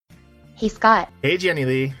Hey, Scott. Hey, Jenny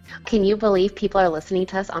Lee. Can you believe people are listening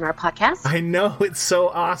to us on our podcast? I know, it's so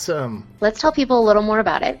awesome. Let's tell people a little more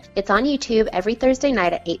about it. It's on YouTube every Thursday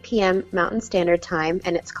night at 8 p.m. Mountain Standard Time,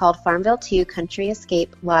 and it's called Farmville 2 Country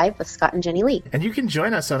Escape Live with Scott and Jenny Lee. And you can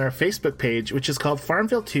join us on our Facebook page, which is called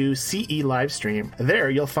Farmville 2 CE Livestream.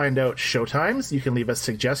 There, you'll find out show times, you can leave us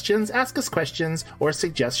suggestions, ask us questions, or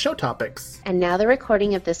suggest show topics. And now the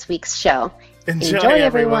recording of this week's show. Enjoy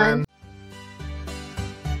everyone.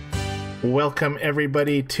 Welcome,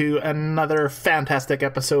 everybody, to another fantastic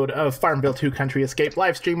episode of Farmville 2 Country Escape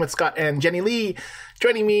Livestream with Scott and Jenny Lee.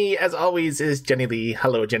 Joining me, as always, is Jenny Lee.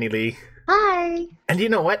 Hello, Jenny Lee. Hi. And you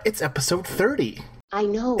know what? It's episode 30. I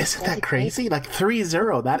know. Isn't that crazy? Like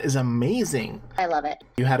 30. That is amazing. I love it.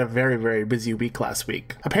 You had a very, very busy week last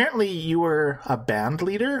week. Apparently, you were a band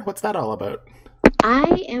leader. What's that all about?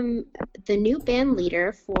 I am the new band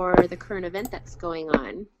leader for the current event that's going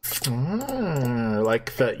on.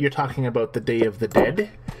 You're talking about the Day of the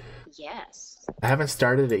Dead? Yes. I haven't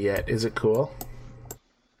started it yet. Is it cool?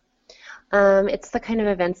 It's the kind of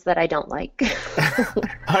events that I don't like.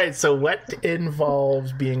 All right, so what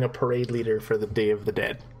involves being a parade leader for the Day of the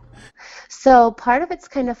Dead? So part of it's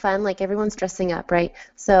kind of fun, like everyone's dressing up, right?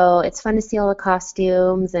 So it's fun to see all the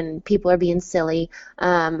costumes and people are being silly.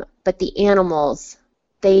 But the animals,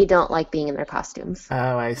 they don't like being in their costumes.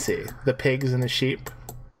 Oh, I see. The pigs and the sheep?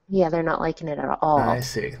 Yeah, they're not liking it at all. I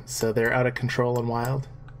see. So they're out of control and wild?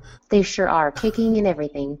 They sure are, kicking and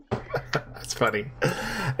everything. That's funny.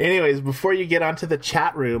 Anyways, before you get onto the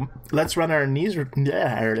chat room, let's run our news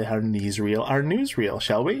reel,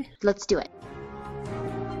 shall we? Let's do it.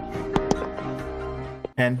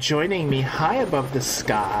 And joining me high above the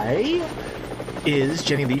sky is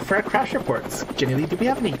Jenny Lee for our crash reports. Jenny Lee, do we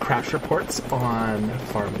have any crash reports on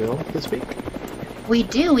Farmville this week? We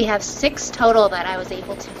do. We have 6 total that I was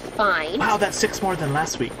able to find. Wow, that's 6 more than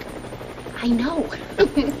last week. I know.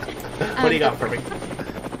 What do you got for me?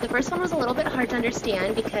 The first one was a little bit hard to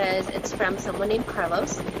understand because it's from someone named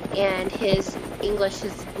Carlos, and his English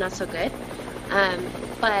is not so good.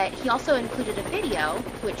 But he also included a video,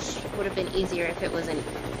 which would have been easier if it was in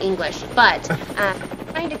English. But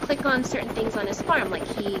trying to click on certain things on his farm, like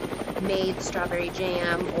he made strawberry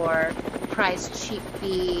jam or prized sheep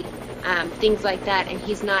feed, things like that, and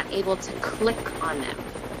he's not able to click on them.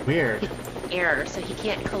 Weird. Error, so he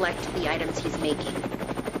can't collect the items he's making.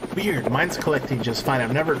 Weird. Mine's collecting just fine.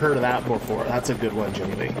 I've never heard of that before. That's a good one,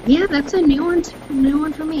 Jenny Lee. Yeah, that's a new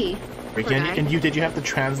one for me. And did you have to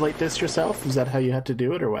translate this yourself? Is that how you had to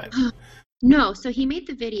do it, or what? No, so he made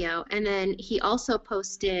the video, and then he also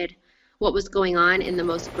posted what was going on in the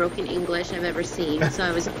most broken English I've ever seen. So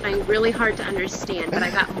I was trying really hard to understand, but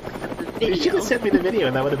I got more of the video. You should have sent me the video,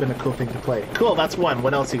 and that would have been a cool thing to play. Cool, that's one.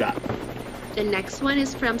 What else you got? The next one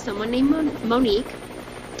is from someone named Monique.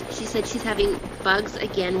 She said she's having bugs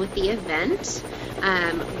again with the event,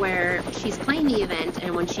 where she's playing the event,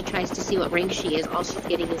 and when she tries to see what rank she is, all she's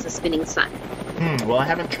getting is a spinning sun. Well, I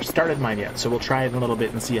haven't started mine yet, so we'll try it in a little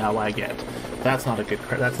bit and see how I get. That's not a good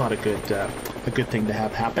thing to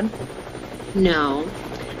have happen. No.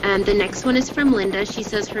 The next one is from Linda. She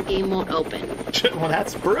says her game won't open. Well,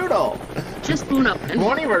 that's brutal. Just won't open.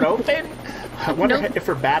 Won't even open? I wonder Nope. if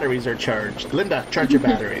her batteries are charged. Linda, charge your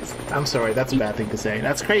batteries. I'm sorry, that's a bad thing to say.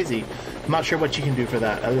 That's crazy. I'm not sure what you can do for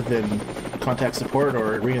that other than contact support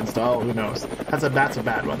or reinstall. Who knows? That's a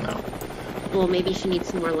bad one, though. Well, maybe she needs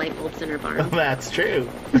some more light bulbs in her barn. That's true.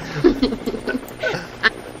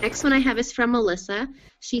 Next one I have is from Melissa.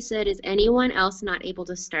 She said, is anyone else not able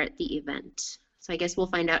to start the event? So I guess we'll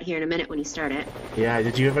find out here in a minute when you start it. Yeah,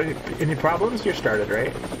 did you have any problems? You're started,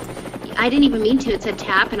 right? I didn't even mean to. It said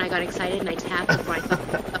tap, and I got excited, and I tapped before I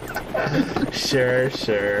thought.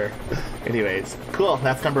 Sure. Anyways, cool.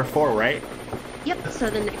 That's number 4, right? Yep, so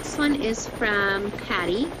the next one is from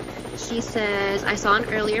Patty. She says, I saw an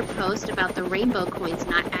earlier post about the rainbow coins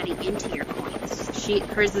not adding into your coins.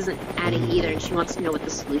 Hers isn't adding either, and she wants to know what the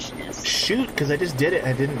solution is. Shoot, because I just did it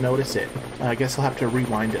and I didn't notice it. I guess I'll have to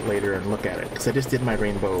rewind it later and look at it, because I just did my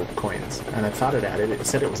rainbow coins, and I thought it added. It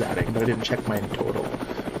said it was adding, but I didn't check my total.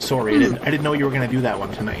 Sorry, I didn't know you were going to do that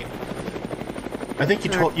one tonight. I think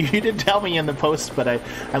you did tell me in the post, but I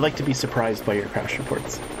like to be surprised by your crash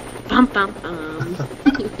reports. Bum, bum, bum.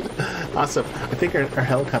 Awesome. I think our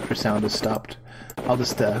helicopter sound has stopped. I'll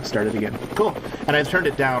just start it again. Cool. And I turned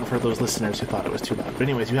it down for those listeners who thought it was too loud. But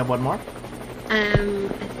anyways, you have one more?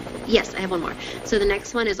 Yes, I have one more. So the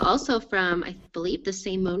next one is also from, I believe, the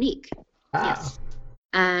same Monique. Yes.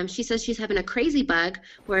 She says she's having a crazy bug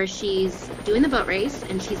where she's doing the boat race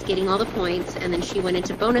and she's getting all the points, and then she went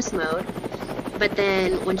into bonus mode. But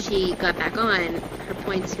then when she got back on, her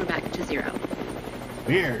points were back to 0.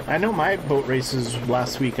 Weird. I know my boat races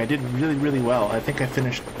last week, I did really, really well. I think I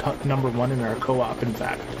finished number 1 in our co-op, in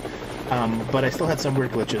fact. But I still had some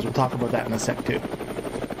weird glitches. We'll talk about that in a sec, too.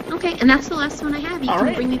 Okay, and that's the last one I have. You All can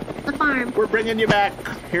right. bring me to the farm. We're bringing you back.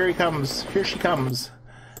 Here he comes. Here she comes.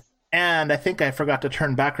 And I think I forgot to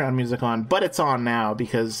turn background music on, but it's on now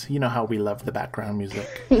because you know how we love the background music.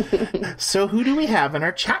 So who do we have in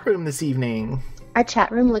our chat room this evening? Our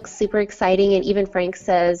chat room looks super exciting, and even Frank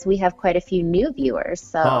says we have quite a few new viewers.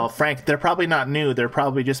 So, Oh, Frank, they're probably not new. They're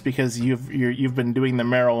probably just because you've been doing the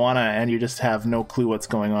marijuana and you just have no clue what's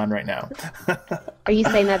going on right now. are you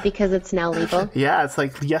saying that because it's now legal? Yeah, it's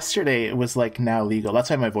like yesterday it was like now legal. That's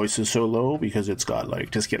why my voice is so low, because it's got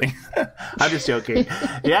like, just kidding. I'm just joking.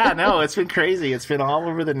 Yeah, no, it's been crazy. It's been all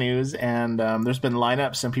over the news, and there's been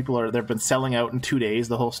lineups, and they've been selling out in 2 days.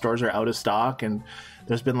 The whole stores are out of stock, and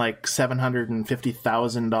there's been like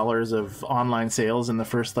 $750,000 of online sales in the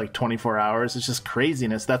first like 24 hours. It's just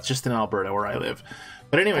craziness. That's just in Alberta where I live.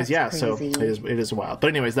 But anyways, That's so crazy. it is wild. But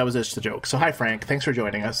anyways, that was just a joke. So hi, Frank. Thanks for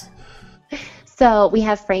joining us. So we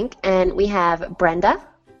have Frank and we have Brenda.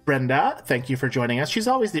 Brenda, thank you for joining us. She's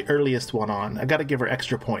always the earliest one on. I got to give her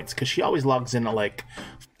extra points because she always logs in at like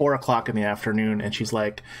 4 o'clock in the afternoon, and she's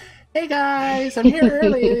like, "Hey guys, I'm here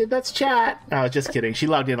early. Let's chat." No, just kidding. She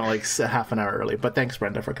logged in at like half an hour early. But thanks,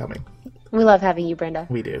 Brenda, for coming. We love having you, Brenda.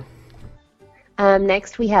 We do.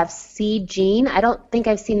 Next we have C. Jean. I don't think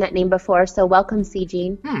I've seen that name before, so welcome, C.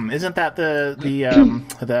 Jean. Isn't that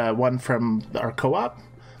the one from our co-op?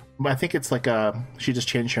 I think it's like she just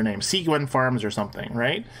changed her name. Seagwen Farms or something,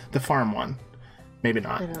 right? The farm one. Maybe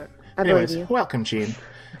not. I Anyways, believe you. welcome, Jean.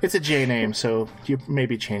 It's a J name, so you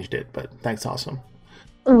maybe changed it, but thanks, awesome.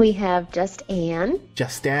 We have Just Anne.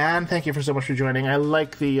 Justin, thank you for so much for joining. I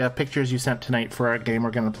like the pictures you sent tonight for our game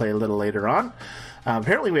we're going to play a little later on.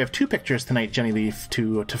 Apparently we have 2 pictures tonight, Jenny Leaf,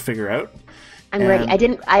 to figure out. I'm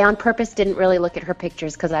ready. I on purpose didn't really look at her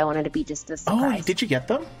pictures because I wanted to be just a surprise. Oh, did you get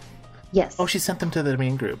them? Yes. Oh, she sent them to the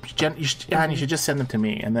main group. You should just send them to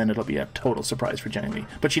me, and then it'll be a total surprise for Jenny Lee.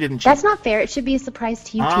 But she didn't cheat. That's not fair. It should be a surprise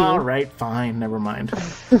to you, too. All right, fine. Never mind.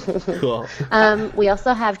 Cool. We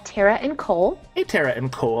also have Tara and Cole. Hey, Tara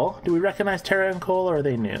and Cole. Do we recognize Tara and Cole, or are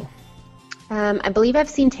they new? I believe I've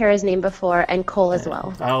seen Tara's name before, and Cole as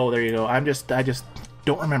well. Oh, there you go. I just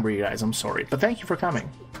don't remember you guys. I'm sorry. But thank you for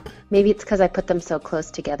coming. Maybe it's because I put them so close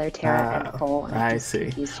together, Tara and Cole. and I just see.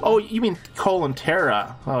 confused you. Oh, you mean Cole and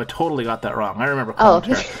Tara? Oh, I totally got that wrong. I remember Cole and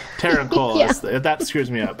Tara. Tara and Cole, Yeah. that screws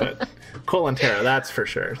me up. But Cole and Tara, that's for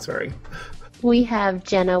sure. Sorry. We have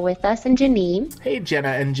Jenna with us and Janine. Hey, Jenna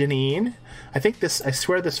and Janine. I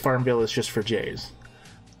swear this Farmville is just for Jays.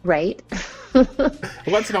 Right.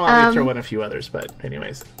 Once in a while, we throw in a few others, but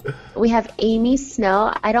anyways. We have Amy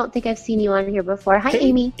Snow. I don't think I've seen you on here before. Hi, Hey,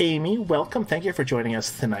 Amy. Amy, welcome. Thank you for joining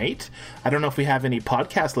us tonight. I don't know if we have any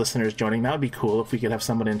podcast listeners joining. That would be cool if we could have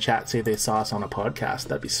someone in chat say they saw us on a podcast.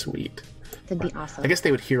 That'd be sweet. That'd be awesome. I guess they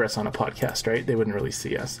would hear us on a podcast, right? They wouldn't really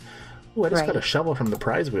see us. Ooh, I just got a shovel from the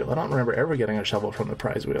prize wheel. I don't remember ever getting a shovel from the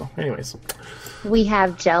prize wheel. Anyways. We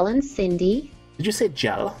have Jell and Cindy. Did you say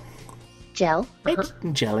Jell? Jell. Right,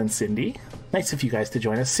 Jell and Cindy. Nice of you guys to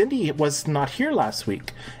join us. Cindy was not here last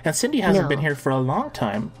week, and Cindy hasn't been here for a long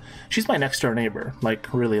time. She's my next door neighbor,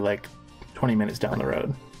 really 20 minutes down the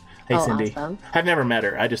road. Hey, Oh, Cindy. awesome. I've never met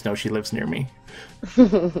her. I just know she lives near me.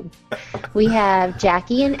 We have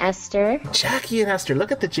Jackie and Esther. Jackie and Esther.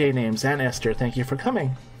 Look at the J names. And Esther, thank you for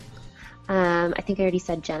coming. I think I already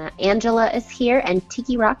said Jenna. Angela is here, and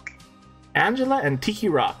Tiki Rock. Angela and Tiki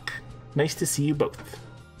Rock. Nice to see you both.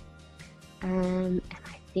 And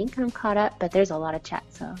I think I'm caught up, but there's a lot of chat,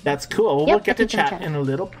 so. That's cool. Well, Yep, we'll get to I think I'm chat chatting. in a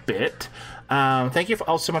little bit. Thank you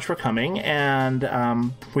all so much for coming.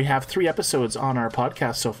 And we have 3 episodes on our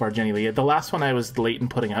podcast so far, Jenny Lee. The last one I was late in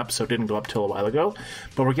putting up, so it didn't go up till a while ago.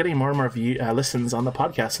 But we're getting more and more listens on the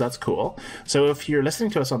podcast, so that's cool. So if you're listening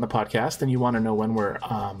to us on the podcast and you want to know when we're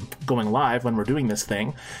going live, when we're doing this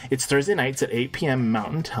thing, it's Thursday nights at 8 p.m.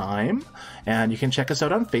 Mountain Time. And you can check us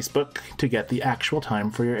out on Facebook to get the actual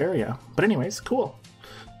time for your area. But anyways, cool.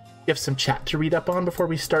 You have some chat to read up on before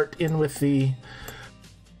we start in with the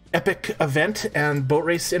epic event and boat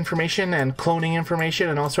race information and cloning information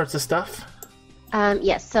and all sorts of stuff.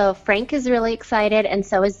 Yes, so Frank is really excited, and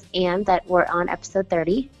so is Anne, that we're on episode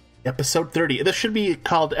 30. Episode 30. This should be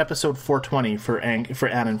called episode 420 for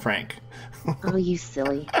Anne and Frank. Oh, you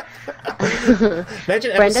silly. Imagine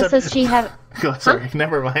Brenda episode... says Oh, sorry,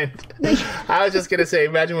 never mind. I was just going to say,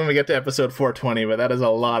 imagine when we get to episode 420, but that is a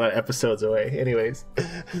lot of episodes away. Anyways.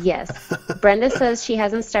 Yes. Brenda says she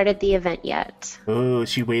hasn't started the event yet. Oh, is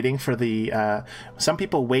she waiting for the... some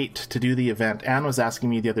people wait to do the event. Anne was asking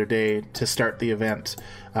me the other day to start the event.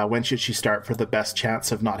 When should she start for the best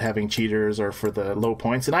chance of not having cheaters or for the low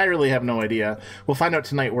points? And I really have no idea. We'll find out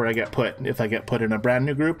tonight where I get put. If I get put in a brand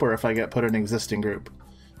new group or if I get put in an existing group.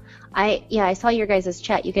 I saw your guys'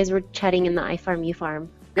 chat. You guys were chatting in the iFarm UFarm.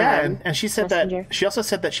 Yeah, and she said Messenger. that she also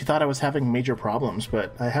said that she thought I was having major problems,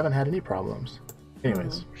 but I haven't had any problems.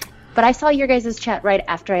 Anyways. But I saw your guys' chat right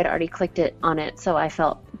after I'd already clicked it on it, so I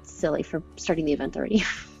felt silly for starting the event already.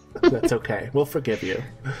 That's okay. We'll forgive you.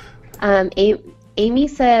 Amy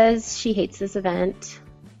says she hates this event.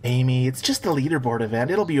 Amy, it's just a leaderboard event.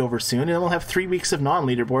 It'll be over soon, and we'll have 3 weeks of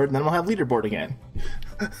non-leaderboard, and then we'll have leaderboard again.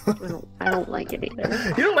 I don't like it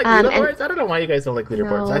either. You don't like leaderboards? I don't know why you guys don't like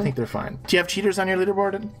leaderboards. No. I think they're fine. Do you have cheaters on your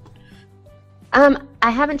leaderboard? I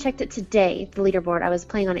haven't checked it today, the leaderboard. I was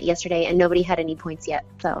playing on it yesterday, and nobody had any points yet,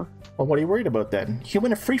 so... Well, what are you worried about then? You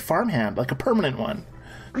win a free farmhand, like a permanent one.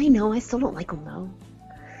 I know, I still don't like them, though.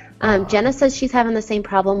 Jenna says she's having the same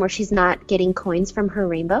problem where she's not getting coins from her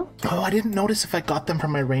rainbow. Oh, I didn't notice if I got them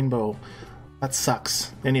from my rainbow. That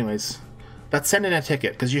sucks. Anyways, let's send in a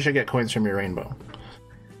ticket, because you should get coins from your rainbow.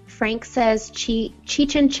 Frank says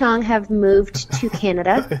Cheech and Chong have moved to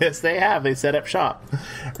Canada. Yes, they have. They set up shop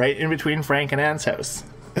right in between Frank and Anne's house.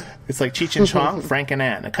 It's like Cheech and Chong, Frank and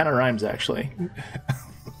Anne. It kind of rhymes, actually.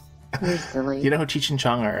 You're silly. You know who Cheech and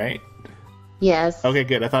Chong are, right? Yes. Okay,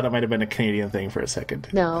 good. I thought it might have been a Canadian thing for a second.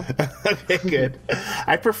 No. Okay, good.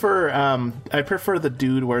 I prefer the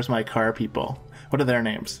Dude, Where's My Car people. What are their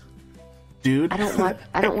names? Dude? I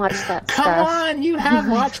don't watch that Come stuff. on, you have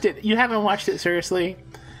watched it. You haven't watched it, seriously?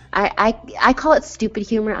 I call it stupid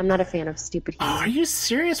humor. I'm not a fan of stupid humor. Oh, are you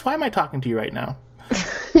serious? Why am I talking to you right now?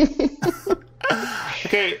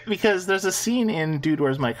 Okay, because there's a scene in Dude,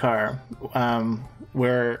 Where's My Car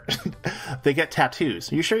where they get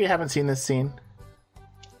tattoos. Are you sure you haven't seen this scene?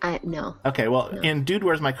 No. Okay, well, No. in Dude,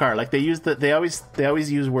 Where's My Car? Like they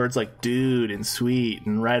always use words like dude and sweet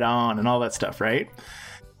and right on and all that stuff, right?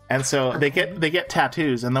 And so they get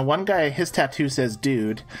tattoos, and the one guy, his tattoo says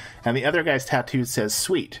dude, and the other guy's tattoo says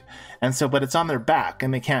sweet. And so, but it's on their back,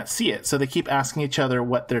 and they can't see it. So they keep asking each other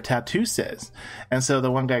what their tattoo says. And so the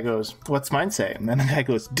one guy goes, "What's mine say?" And then the guy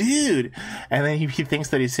goes, "Dude." And then he thinks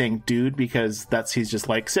that he's saying dude because he just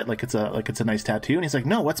likes it, like it's a nice tattoo. And he's like,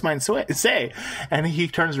 "No, what's mine say?" And he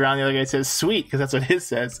turns around, the other guy says sweet because that's what his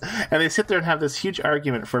says. And they sit there and have this huge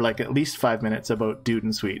argument for like at least 5 minutes about dude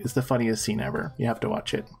and sweet. It's the funniest scene ever. You have to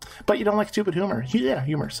watch it. But you don't like stupid humor. Yeah,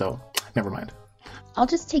 humor. So never mind. I'll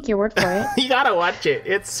just take your word for it. You gotta watch it.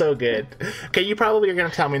 It's so good. Okay, you probably are gonna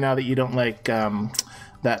tell me now that you don't like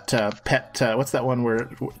that pet. What's that one where?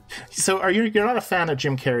 So you're not a fan of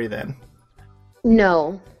Jim Carrey then?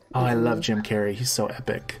 No. Oh, I love Jim Carrey. He's so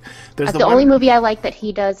epic. There's The only movie I like that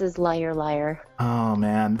he does is Liar Liar. Oh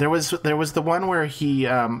man, there was the one where he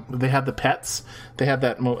they had the pets. They had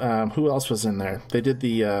that. Who else was in there? They did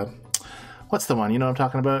the. What's the one? You know what I'm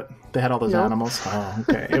talking about? They had all those animals. Oh,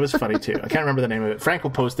 okay. It was funny too. I can't remember the name of it. Frank will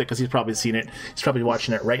post it because he's probably seen it. He's probably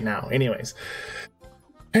watching it right now. Anyways.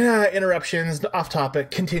 Interruptions. Off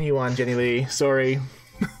topic. Continue on, Jenny Lee. Sorry.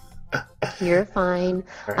 You're fine.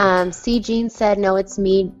 Right. C. Jean said, no, it's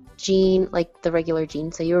me, Jean, like the regular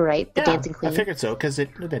Jean. So you were right. The Dancing Queen. I figured so because the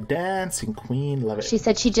Dancing Queen. Love it. She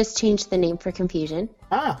said she just changed the name for confusion.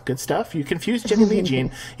 Ah, good stuff. You confused Jenny Lee,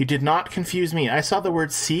 Jean. You did not confuse me. I saw the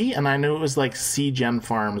word C, and I knew it was like C Gen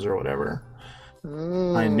Farms or whatever.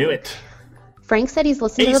 I knew it. Frank said he's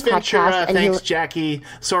listening Ace to the Ventura, podcast. And thanks, Jackie.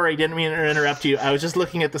 Sorry, didn't mean to interrupt you. I was just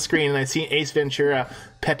looking at the screen, and I see Ace Ventura,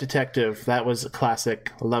 Pet Detective. That was a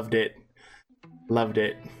classic. Loved it. Loved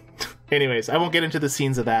it. Anyways, I won't get into the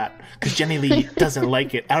scenes of that, because Jenny Lee doesn't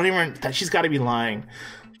like it. I don't even... She's got to be lying.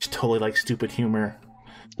 She totally likes stupid humor.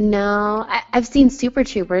 No, I've seen Super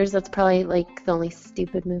Troopers. That's probably like the only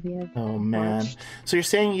stupid movie I've watched. So you're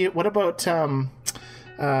saying what about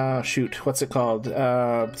what's it called?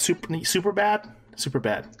 Super Bad? Super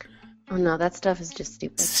Bad. Oh no, that stuff is just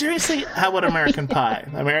stupid. Seriously? How about American Pie?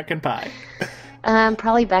 American Pie.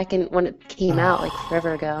 Probably back in when it came out, like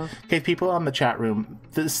forever ago. Okay, people on the chat room,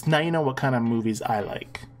 now you know what kind of movies I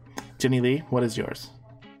like. Jenny Lee, what is yours?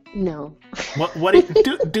 No. What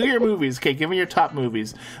do your movies? Okay, give me your top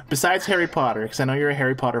movies besides Harry Potter, because I know you're a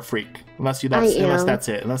Harry Potter freak. Unless that's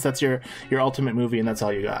it. Unless that's your ultimate movie and that's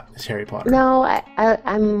all you got is Harry Potter. No,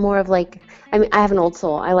 I'm more of like I have an old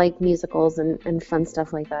soul. I like musicals and fun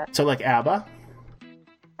stuff like that. So like ABBA?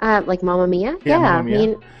 Like Mamma Mia? Yeah, Mamma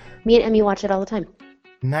Mia. Me and Emmy watch it all the time.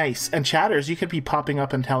 Nice. And chatters, you could be popping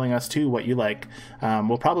up and telling us too what you like.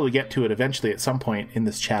 We'll probably get to it eventually at some point in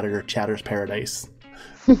this chatter's paradise.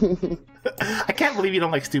 I can't believe you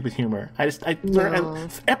don't like stupid humor. No.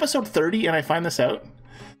 Episode 30 and I find this out?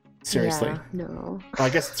 Seriously. Yeah, no. Well, I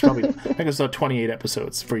guess it's probably, I think it's 28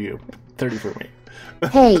 episodes for you, 30 for me.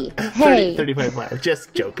 Hey, 35 miles.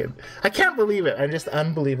 Just joking. I can't believe it. I'm just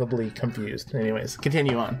unbelievably confused. Anyways,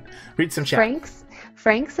 continue on. Read some chat.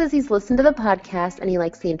 Frank says he's listened to the podcast and he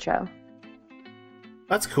likes the intro.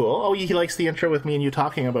 That's cool. Oh, he likes the intro with me and you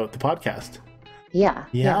talking about the podcast. Yeah.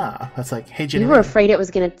 That's like, hey, Jenny. You were afraid it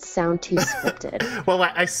was going to sound too scripted. Well,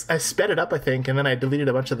 I sped it up, I think, and then I deleted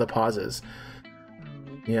a bunch of the pauses.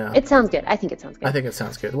 Yeah. It sounds good. I think it sounds good. I think it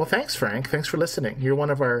sounds good. Well, thanks, Frank. Thanks for listening. You're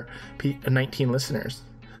one of our 19 listeners.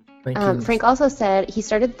 19. Frank also said he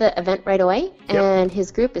started the event right away, and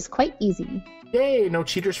his group is quite easy. Yay! No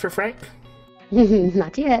cheaters for Frank?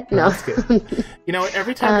 Not yet. No. That's good. You know,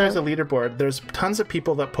 every time there's a leaderboard, there's tons of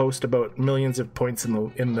people that post about millions of points in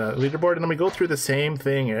the leaderboard, and then we go through the same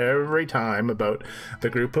thing every time about the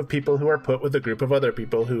group of people who are put with a group of other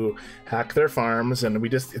people who hack their farms, and it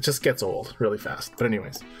just gets old really fast. But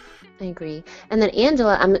anyways. I agree. And then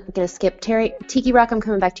Angela, I'm going to skip Tiki Rock, I'm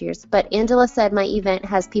coming back to yours. But Angela said my event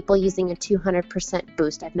has people using a 200%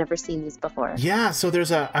 boost. I've never seen these before. Yeah, so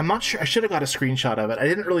I'm not sure, I should have got a screenshot of it. I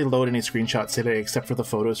didn't really load any screenshots today except for the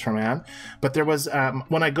photos from Anne. But there was,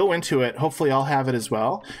 when I go into it, hopefully I'll have it as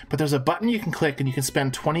well. But there's a button you can click and you can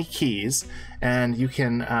spend 20 keys and you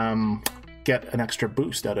can get an extra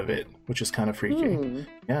boost out of it, which is kind of freaky.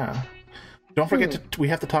 Yeah. Don't forget we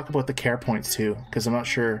have to talk about the care points too, because I'm not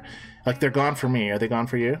sure. Like, they're gone for me. Are they gone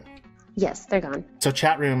for you? Yes, they're gone. So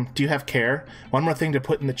chat room, do you have care? One more thing to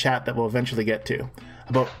put in the chat that we'll eventually get to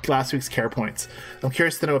about last week's care points. I'm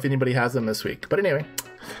curious to know if anybody has them this week. But anyway,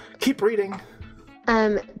 keep reading.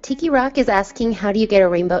 Tiki Rock is asking, how do you get a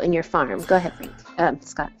rainbow in your farm? Go ahead, Frank.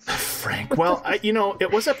 Scott. Frank. Well,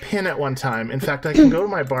 it was a pin at one time. In fact, I can go to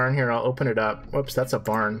my barn here. I'll open it up. Whoops, that's a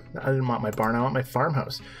barn. I didn't want my barn. I want my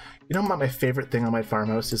farmhouse. You know what my favorite thing on my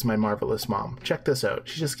farmhouse is? My marvelous mom. Check this out.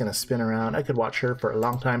 She's just going to spin around. I could watch her for a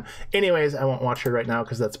long time. Anyways, I won't watch her right now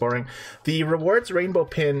because that's boring. The rewards rainbow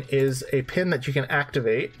pin is a pin that you can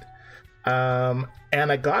activate. And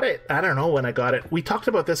I got it. I don't know when I got it. We talked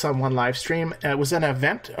about this on one live stream. It was an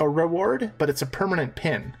event, a reward, but it's a permanent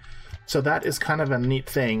pin. So that is kind of a neat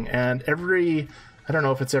thing. And I don't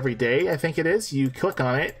know if it's every day, I think it is. You click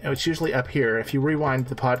on it. It's usually up here. If you rewind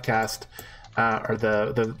the podcast, or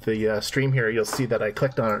the stream here, you'll see that I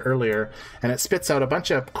clicked on it earlier, and it spits out a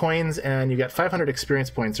bunch of coins, and you get 500 experience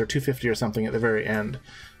points or 250 or something at the very end.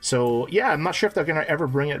 So yeah, I'm not sure if they're going to ever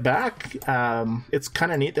bring it back. It's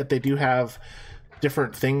kind of neat that they do have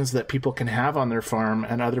different things that people can have on their farm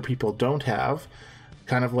and other people don't have.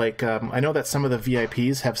 Kind of like, I know that some of the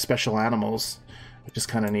VIPs have special animals, which is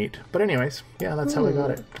kind of neat. But anyways, yeah, that's how I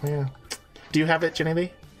got it. Yeah. Do you have it, Jenny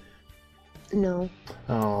Lee? No.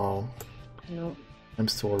 Oh. No. I'm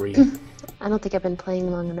sorry. I don't think I've been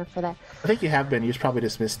playing long enough for that. I think you have been. You probably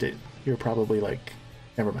just missed it. You're probably like,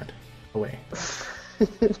 never mind. Away.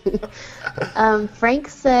 Frank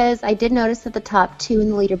says, I did notice that the top 2 in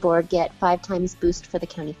the leaderboard get 5 times boost for the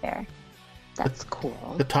county fair. That's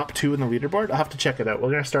cool. The top 2 in the leaderboard? I'll have to check it out.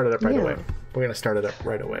 We're going to start it up right away. We're going to start it up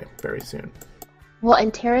right away, very soon. Well,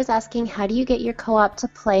 and Tara's asking, how do you get your co-op to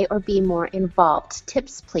play or be more involved?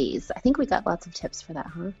 Tips, please. I think we got lots of tips for that,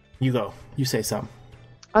 huh? You go. You say some.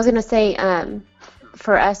 I was going to say,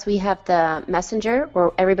 for us, we have the Messenger,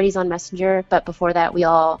 or everybody's on Messenger, but before that, we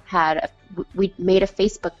made a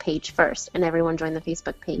Facebook page first, and everyone joined the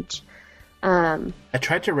Facebook page. I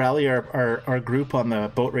tried to rally our group on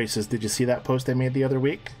the boat races. Did you see that post I made the other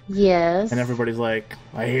week? Yes. And everybody's like,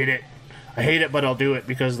 I hate it, but I'll do it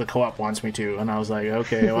because the co-op wants me to. And I was like,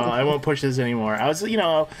 okay, well, I won't push this anymore.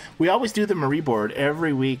 We always do the Marie board.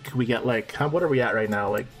 Every week we get like, what are we at right now?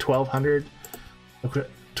 Like 1,200?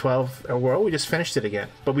 12, well, we just finished it again.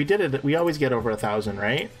 But we did it, we always get over 1,000,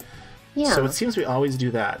 right? Yeah. So it seems we always do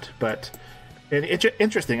that. But it's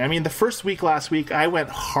interesting. I mean, the first week last week, I went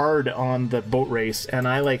hard on the boat race, and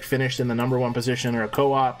I finished in the number 1 position or a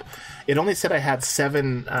co-op. It only said I had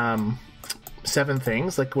 7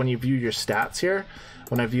 things. Like when you view your stats here,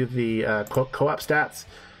 when I view the co-op stats,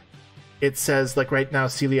 it says like right now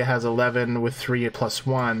Celia has 11 with 3 plus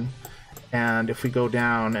 1. And if we go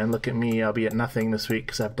down and look at me, I'll be at nothing this week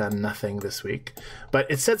because I've done nothing this week. But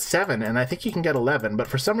it said 7, and I think you can get 11. But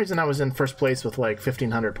for some reason, I was in first place with like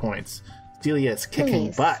 1,500 points. Celia is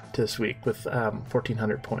kicking butt this week with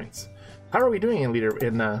 1,400 points. How are we doing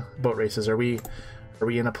in boat races? Are we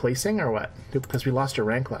in a placing or what? Because we lost a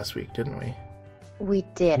rank last week, didn't we? We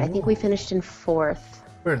did. Ooh. I think we finished in 4th.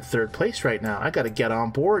 We're in third place right now. I got to get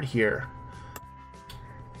on board here.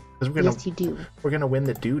 'Cause Yes, you do. We're gonna win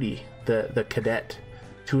the duty, the cadet,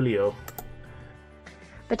 Tulio.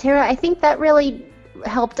 But Tara, I think that really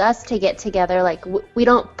helped us to get together. Like, we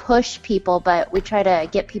don't push people, but we try to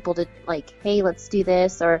get people to, like, hey, let's do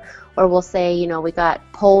this, or we'll say, you know, we got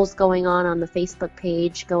polls going on the Facebook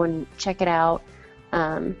page. Go and check it out.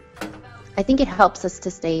 I think it helps us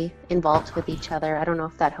to stay involved with each other. I don't know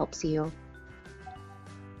if that helps you.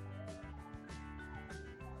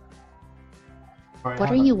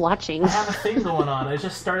 What are you watching? I have a thing going on. I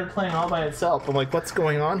just started playing all by itself. I'm like, what's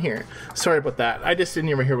going on here? Sorry about that. I just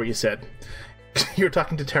didn't even hear what you said. You were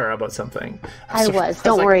talking to Tara about something. I was.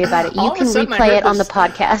 Don't worry about it. You can replay it on the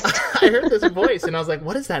podcast. I heard this voice, and I was like,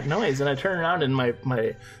 what is that noise? And I turn around, and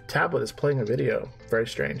my tablet is playing a video. Very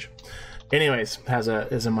strange. Anyways, has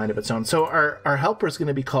a mind of its own. So our helper is going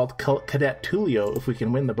to be called Cadet Tulio if we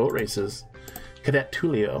can win the boat races. Cadet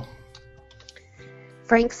Tulio.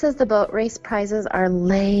 Frank says the boat race prizes are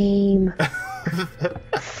lame.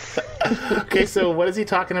 Okay, so what is he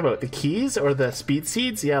talking about? The keys or the speed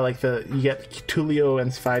seeds? Yeah, like you get Tulio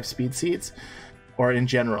and 5 speed seeds, or in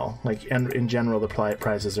general, in general the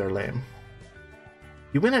prizes are lame.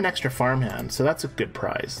 You win an extra farmhand, so that's a good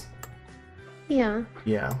prize. Yeah.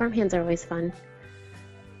 Yeah. Farmhands are always fun.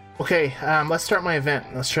 Okay, let's start my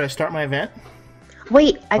event. Should I start my event?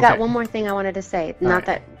 Wait, I got one more thing I wanted to say. All Not right.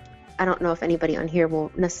 that I don't know if anybody on here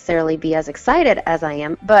will necessarily be as excited as I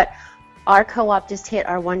am, but our co-op just hit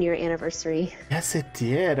our 1-year anniversary. Yes, it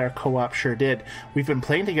did. Our co-op sure did. We've been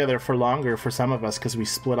playing together for longer for some of us because we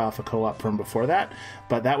split off a co-op from before that,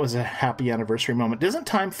 but that was a happy anniversary moment. Doesn't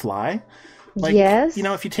time fly? Like, yes. You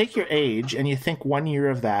know, if you take your age and you think 1 year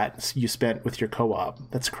of that you spent with your co-op,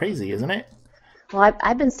 that's crazy, isn't it? Well,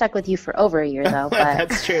 I've been stuck with you for over a year, though. But...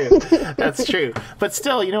 That's true. That's true. But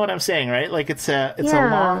still, you know what I'm saying, right? Like, it's a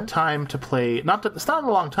long time to play. It's not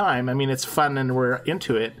a long time. I mean, it's fun and we're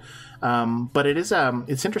into it. But it is.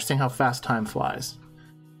 It's interesting how fast time flies.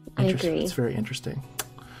 I agree. It's very interesting.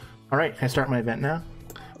 All right, can I start my event now?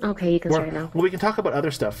 Okay, you can start now. Well, we can talk about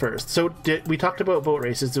other stuff first. So we talked about boat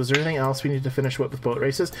races. Was there anything else we need to finish with boat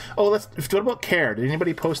races? Oh, what about care? Did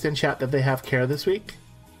anybody post in chat that they have care this week?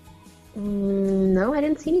 No, I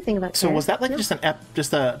didn't see anything about So care. was that like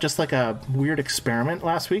just like a weird experiment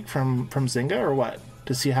last week from Zynga, or what,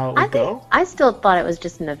 to see how it would go? I still thought it was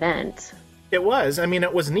just an event. It was. I mean,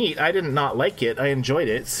 it was neat. I did not like it. I enjoyed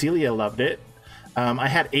it. Celia loved it. I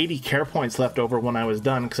had 80 care points left over when I was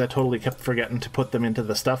done because I totally kept forgetting to put them into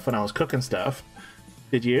the stuff when I was cooking stuff.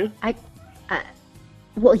 Did you?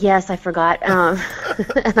 Well, yes, I forgot,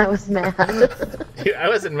 and I was mad. I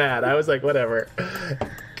wasn't mad. I was like, whatever.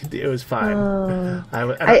 It was fine.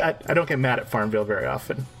 I don't get mad at Farmville very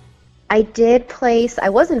often. I did place. I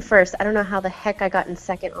was in first. I don't know how the heck I got in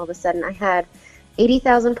second all of a sudden. I had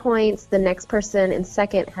 80,000 points. The next person in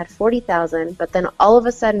second had 40,000. But then all of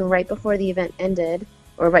a sudden, right before the event ended,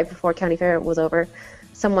 or right before County Fair was over,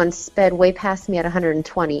 someone sped way past me at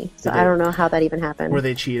 120. So I don't know how that even happened. Were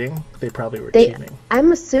they cheating? They probably were cheating.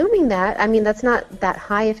 I'm assuming that. I mean, that's not that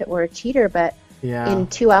high if it were a cheater, but in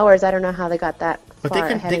 2 hours, I don't know how they got that But far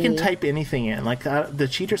they can type anything in. Like the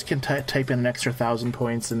cheaters can type in an extra 1,000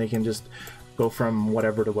 points, and they can just go from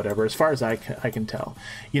whatever to whatever. As far as I can tell,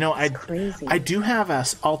 you know, I do have a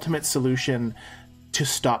ultimate solution to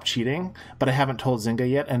stop cheating, but I haven't told Zynga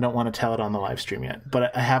yet, and don't want to tell it on the live stream yet.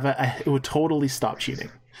 But it would totally stop cheating.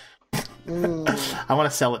 I want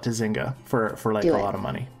to sell it to Zynga for like a lot of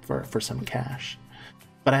money for some cash.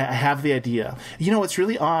 But I have the idea. You know, it's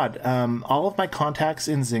really odd. All of my contacts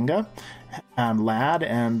in Zynga, Lad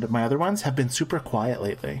and my other ones, have been super quiet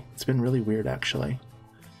lately. It's been really weird, actually.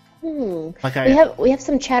 Like we have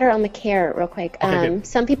some chatter on the care real quick. Okay,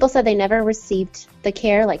 some people said they never received the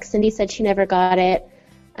care. Like Cindy said she never got it.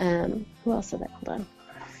 Who else said that? Hold on.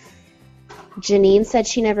 Janine said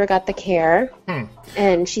she never got the care.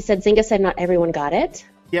 And she said Zynga said not everyone got it.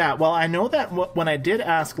 Yeah, well, I know that when I did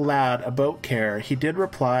ask Lad about care, he did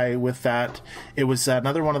reply with that it was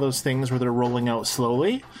another one of those things where they're rolling out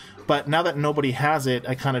slowly. But now that nobody has it,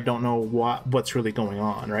 I kind of don't know what's really going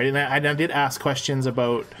on, right? And I did ask questions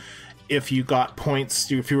about if you got points,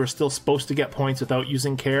 if you were still supposed to get points without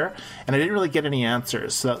using care, and I didn't really get any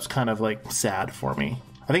answers, so that was kind of like sad for me.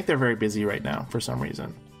 I think they're very busy right now for some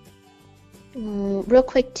reason. Real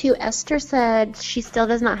quick, too, Esther said she still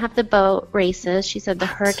does not have the boat races. She said the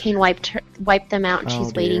hurricane wiped them out, and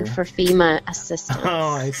she's waiting for FEMA assistance. Oh,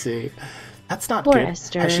 I see. That's not Poor good.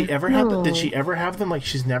 Esther. Has she ever had them? Did she ever have them? Like,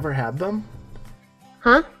 she's never had them?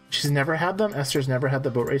 Huh? She's never had them? Esther's never had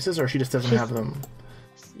the boat races, or she just doesn't have them?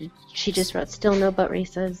 She just wrote, still no but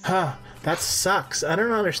races. Huh, that sucks. I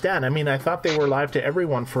don't understand. I mean, I thought they were live to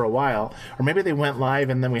everyone for a while. Or maybe they went live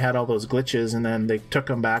and then we had all those glitches and then they took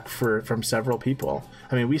them back from several people.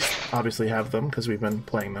 I mean, we obviously have them because we've been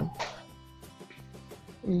playing them.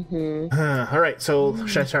 Mm-hmm. All right, so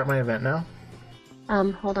should I start my event now?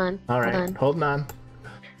 Hold on. All right, holding on.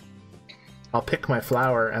 I'll pick my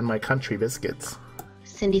flour and my country biscuits.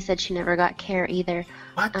 Cindy said she never got care either.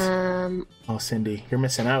 What? Oh, Cindy, you're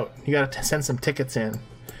missing out. You gotta send some tickets in.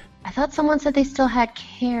 I thought someone said they still had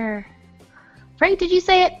care. Frank, did you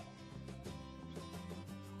say it?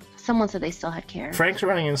 Someone said they still had care. Frank's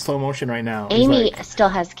running in slow motion right now. Amy still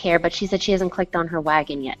has care, but she said she hasn't clicked on her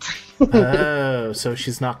wagon yet. Oh, so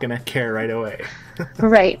she's not gonna care right away.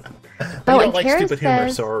 Right. I don't like stupid humor,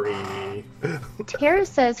 sorry. Tara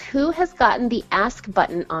says, who has gotten the ask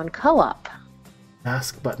button on co-op?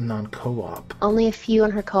 Ask button on co-op. Only a few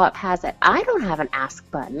in her co-op has it. I don't have an ask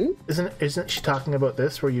button. Isn't she talking about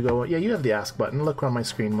this where you go, yeah, you have the ask button. Look on my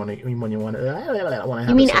screen when you want to.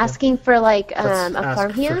 You mean asking for like a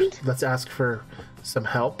farmhand? Let's ask for some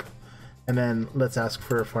help, and then let's ask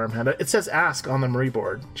for a farmhand. It says ask on the Marie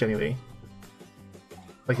board, Jenny Lee.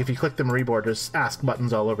 Like if you click the Marie board, there's ask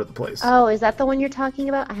buttons all over the place. Oh, is that the one you're talking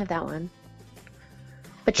about? I have that one.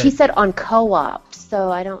 But she said on co-op,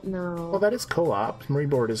 so I don't know. Well, that is co-op. Marie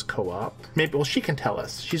board is co-op. Maybe. Well, she can tell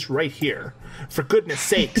us. She's right here. For goodness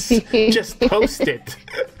sakes, just post it.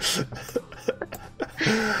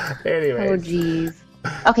 Anyway. Oh, jeez.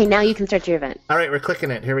 Okay, now you can start your event. All right, we're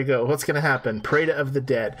clicking it. Here we go. What's going to happen? Parade of the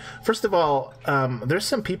Dead. First of all, there's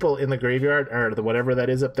some people in the graveyard, or the whatever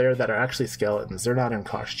that is up there, that are actually skeletons. They're not in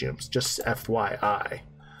costumes. Just FYI.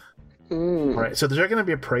 All right, so is there going to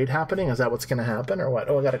be a parade happening? Is that what's going to happen, or what?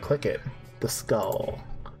 Oh, I got to click it. The skull.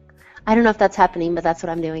 I don't know if that's happening, but that's what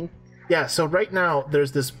I'm doing. Yeah, so right now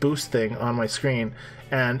there's this boost thing on my screen,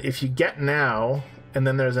 and if you get now, and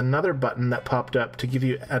then there's another button that popped up to give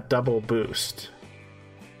you a double boost.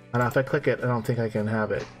 And if I click it, I don't think I can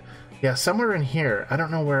have it. Yeah, somewhere in here. I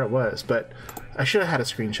don't know where it was, but I should have had a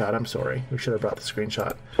screenshot. I'm sorry. We should have brought the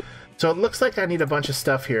screenshot. So it looks like I need a bunch of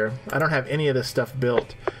stuff here. I don't have any of this stuff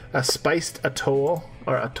built. A spiced atoll,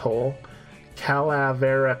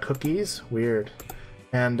 calavera cookies, weird,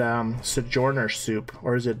 and sojourner soup,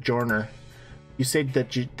 or is it journer? You say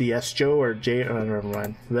the S Joe or J? Oh, never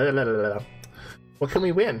mind. Blah, blah, blah, blah. What can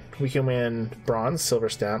we win? We can win bronze, silver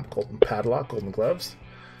stamp, golden padlock, golden gloves,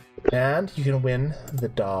 and you can win the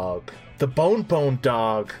dog, the Bone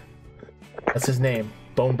dog. That's his name,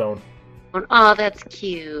 Bone. Oh, that's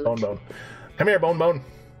cute. Bone. Come here, Bone.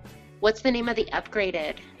 What's the name of the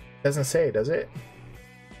upgraded? Doesn't say, does it?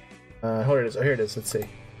 Here it is. Let's see.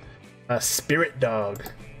 Spirit dog.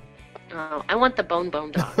 Oh, I want the Bone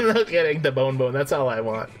dog. No kidding, the Bone. That's all I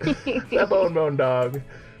want. The Bone dog.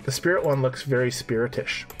 The spirit one looks very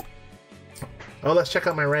spiritish. Oh, let's check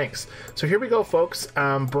out my ranks. So here we go, folks.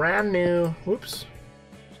 Brand new. Whoops.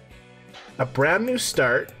 A brand new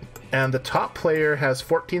start, and the top player has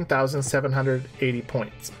 14,780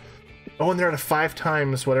 points. Oh, and they're at a 5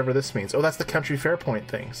 times whatever this means. Oh, that's the country fair point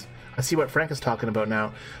things. I see what Frank is talking about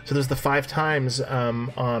now. So there's the 5 times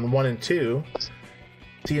on 1 and 2.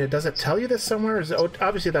 See, does it tell you this somewhere?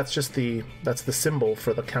 Obviously that's just that's the symbol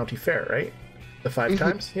for the county fair, right? The 5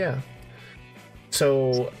 times, yeah.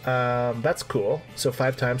 So that's cool. So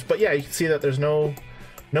 5 times, but yeah, you can see that there's no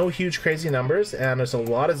huge crazy numbers, and there's a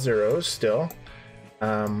lot of zeros still.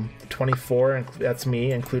 24, that's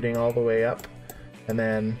me, including all the way up, and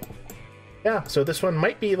then. Yeah, so this one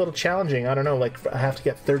might be a little challenging. I don't know, like I have to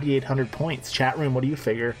get 3,800 points. Chat room, what do you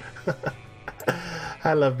figure?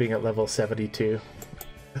 I love being at level 72.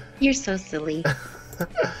 You're so silly.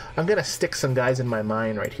 I'm going to stick some guys in my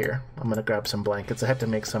mine right here. I'm going to grab some blankets. I had to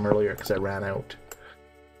make some earlier because I ran out.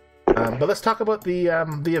 But let's talk about the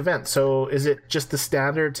event. So is it just the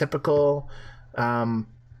standard, typical...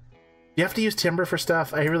 you have to use timber for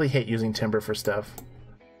stuff? I really hate using timber for stuff.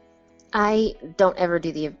 I don't ever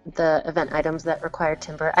do the event items that require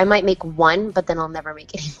timber. I might make one, but then I'll never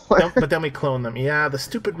make any more. But then we clone them. Yeah, the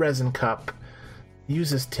stupid resin cup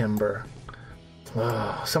uses timber.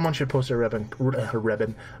 Oh, someone should post a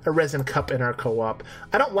resin cup in our co-op.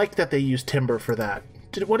 I don't like that they use timber for that.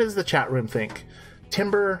 What does the chat room think?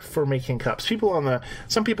 Timber for making cups.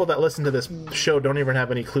 Some people that listen to this show don't even have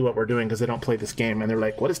any clue what we're doing because they don't play this game, and they're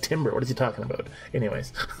like, "What is timber? What is he talking about?"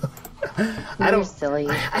 Anyways, silly.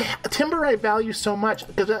 Timber I value so much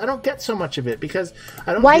because I don't get so much of it because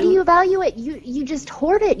I don't. Why do you value it? You just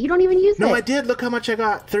hoard it. You don't even use it. No, I did. Look how much I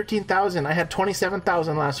got. 13,000. I had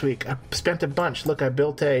 27,000 last week. I spent a bunch. Look, I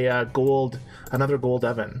built another gold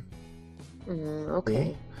oven.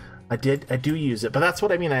 Okay. I do use it, but that's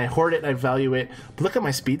what I mean. I hoard it, I value it. But look at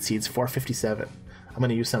my speed seeds, 457. I'm going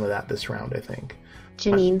to use some of that this round, I think.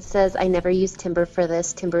 Janine says, I never use timber for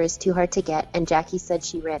this. Timber is too hard to get. And Jackie said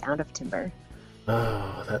she ran out of timber.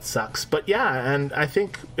 Oh, that sucks. But yeah, and I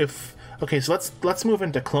think okay, so let's move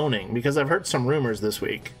into cloning, because I've heard some rumors this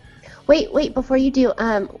week. Wait, before you do,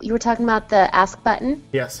 you were talking about the ask button.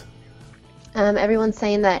 Yes. Everyone's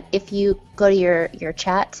saying that if you go to your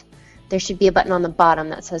chat, there should be a button on the bottom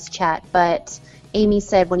that says chat, but Amy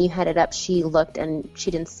said when you had it up, she looked and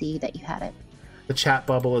she didn't see that you had it. The chat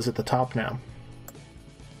bubble is at the top now.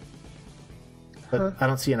 But I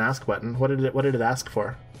don't see an ask button. What did it ask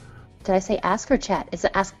for? Did I say ask or chat? It's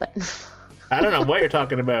an ask button. I don't know what you're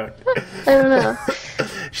talking about. I don't know.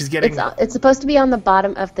 She's getting... It's supposed to be on the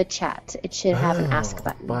bottom of the chat. It should have an ask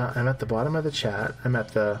button. I'm at the bottom of the chat. I'm at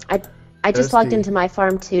the... I just logged into my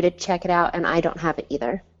farm too to check it out, and I don't have it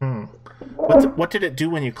either. What did it do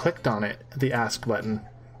when you clicked on it, the ask button?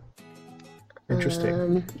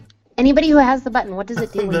 Interesting. Anybody who has the button, what does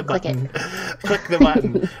it do when you click it? Click the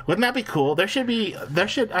button. Wouldn't that be cool? I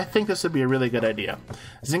think this would be a really good idea.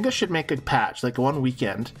 Zynga should make a patch, like one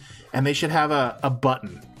weekend, and they should have a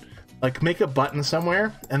button. Like make a button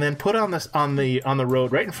somewhere and then put on the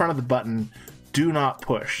road right in front of the button, do not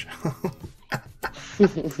push.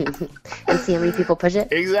 And see how many people push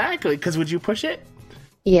it? Exactly, because would you push it?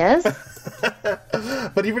 Yes.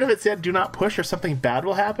 But even if it said do not push or something bad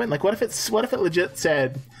will happen, like what if it legit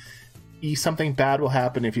said something bad will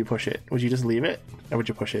happen if you push it? Would you just leave it, or would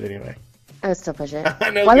you push it anyway? I would still push it. No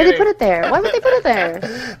Why kidding. would they put it there? Why would they put it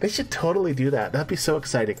there? They should totally do that. That'd be so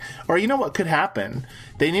exciting. Or you know what could happen?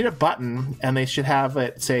 They need a button, and they should have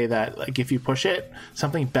it say that, like, if you push it,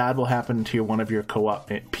 something bad will happen to one of your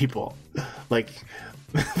co-op people. Like,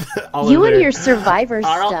 you and your survivor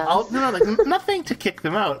stuff. No, like nothing to kick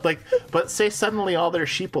them out. Like, but say suddenly all their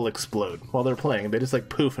sheep will explode while they're playing. They just like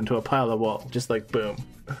poof into a pile of wool, just like boom.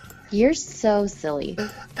 You're so silly.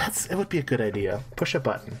 It would be a good idea. Push a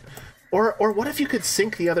button. Or what if you could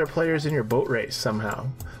sync the other players in your boat race somehow?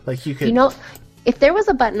 Like you could... You know, if there was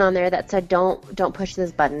a button on there that said don't push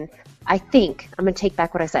this button, I think I'm going to take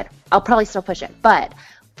back what I said. I'll probably still push it. But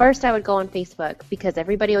first I would go on Facebook, because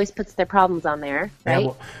everybody always puts their problems on there, right?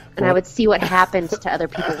 Yeah, and I would see what happens to other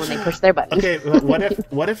people when they push their button. Okay, what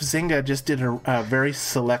if Zynga just did a very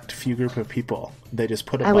select few group of people? They just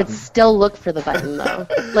put a button. I would still look for the button, though,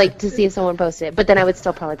 like to see if someone posted it. But then I would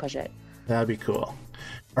still probably push it. That'd be cool.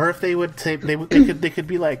 Or if they would say they could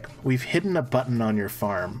be like, we've hidden a button on your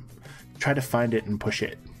farm. Try to find it and push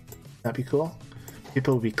it. That'd be cool.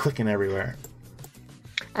 People would be clicking everywhere.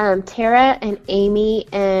 Tara and Amy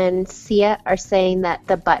and Sia are saying that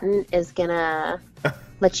the button is gonna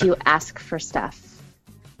let you ask for stuff.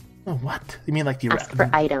 Oh, what? You mean like the ask for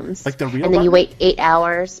items, like the real? And then button? you wait 8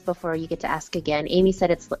 hours before you get to ask again. Amy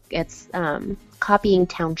said it's copying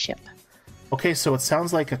Township. Okay, so it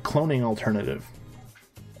sounds like a cloning alternative.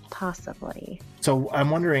 Possibly. So I'm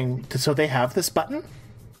wondering, so they have this button?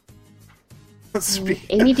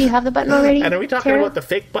 Amy, do you have the button already? And are we talking Tara? about the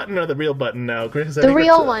fake button or the real button now? The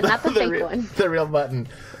real one, not the fake one. The real button.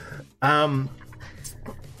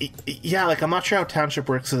 Yeah, like I'm not sure how Township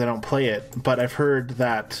works because I don't play it, but I've heard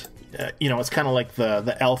that it's kind of like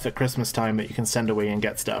the elf at Christmas time that you can send away and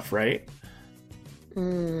get stuff, right? I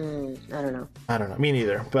don't know. Me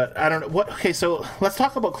neither. But I don't know. Okay, so let's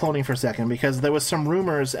talk about cloning for a second, because there was some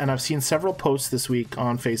rumors, and I've seen several posts this week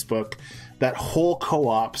on Facebook that whole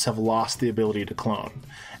co-ops have lost the ability to clone.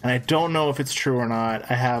 And I don't know if it's true or not.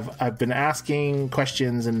 I've been asking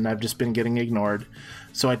questions, and I've just been getting ignored.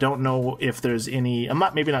 So I don't know if there's any... I'm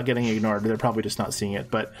maybe not getting ignored. They're probably just not seeing it.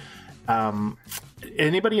 But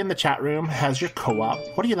anybody in the chat room has your co-op?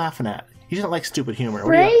 What are you laughing at? You didn't like stupid humor.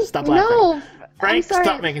 Frank, stop laughing. No. Frank,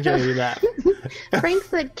 stop making Joey do that. Frank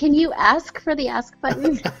said, can you ask for the ask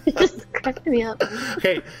button? It just cracked me up.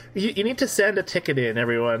 Okay, you need to send a ticket in,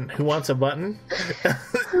 everyone who wants a button.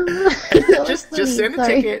 just send a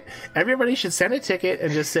ticket. Everybody should send a ticket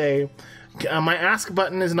and just say, my ask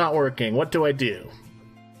button is not working. What do I do?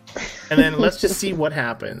 And then let's just see what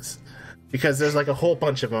happens. Because there's like a whole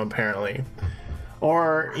bunch of them, apparently.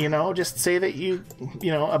 Or, just say that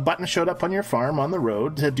a button showed up on your farm on the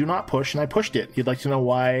road, said do not push, and I pushed it. You'd like to know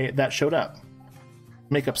why that showed up.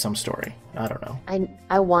 Make up some story. I don't know.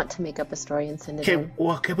 I want to make up a story and send it in.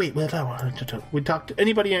 Okay, wait. We talked to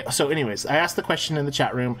anybody. So anyways, I asked the question in the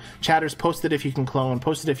chat room. Chatters, post it if you can clone,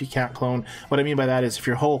 post it if you can't clone. What I mean by that is if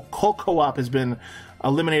your whole co-op has been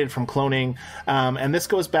eliminated from cloning, and this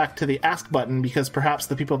goes back to the ask button, because perhaps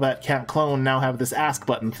the people that can't clone now have this ask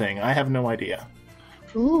button thing. I have no idea.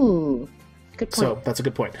 Ooh. Good point. So that's a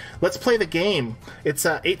good point. Let's play the game. It's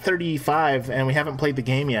 8:35, and we haven't played the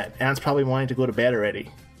game yet. Anne's probably wanting to go to bed already.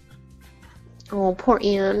 Oh, poor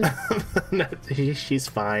Anne. No, she's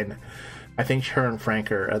fine. I think her and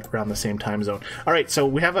Frank are around the same time zone. All right, so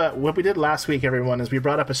we have what we did last week, everyone, is we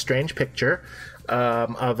brought up a strange picture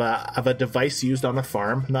of a device used on a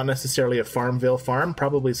farm, not necessarily a Farmville farm,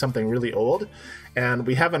 probably something really old. And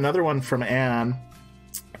we have another one from Anne,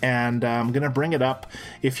 and I'm going to bring it up.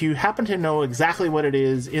 If you happen to know exactly what it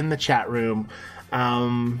is in the chat room,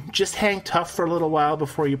 just hang tough for a little while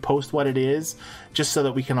before you post what it is, just so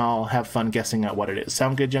that we can all have fun guessing at what it is.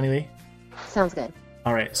 Sound good, Jenny Lee? Sounds good.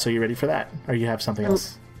 All right, so you ready for that? Or you have something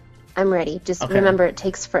else? I'm ready. Just remember, it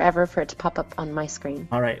takes forever for it to pop up on my screen.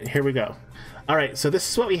 All right, here we go. All right, so this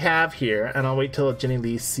is what we have here, and I'll wait till Jenny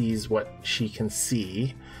Lee sees what she can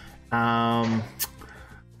see. And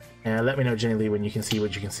let me know, Jenny Lee, when you can see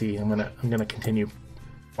what you can see. I'm gonna continue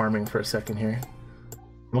farming for a second here.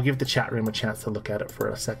 We'll give the chat room a chance to look at it for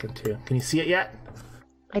a second too. Can you see it yet?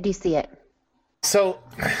 I do see it. So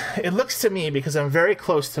it looks to me, because I'm very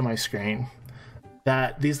close to my screen,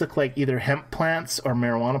 that these look like either hemp plants or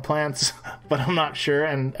marijuana plants, but I'm not sure.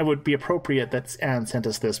 And it would be appropriate that Anne sent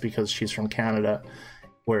us this because she's from Canada,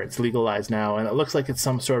 where it's legalized now, and it looks like it's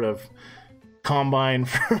some sort of combine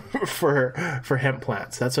for hemp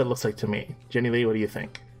plants. That's what it looks like to me. Jenny Lee, what do you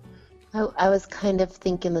think? I was kind of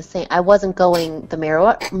thinking the same. I wasn't going the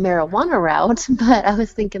marijuana route, but I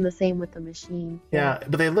was thinking the same with the machine. Yeah,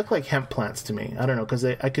 but they look like hemp plants to me. I don't know, because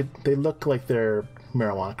they look like they're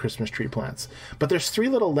marijuana Christmas tree plants. But there's 3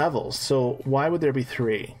 little levels, so why would there be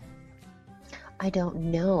 3? I don't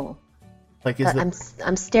know. Like,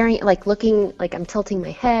 I'm staring, like looking, like I'm tilting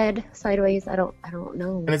my head sideways. I don't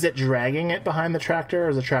know. And is it dragging it behind the tractor, or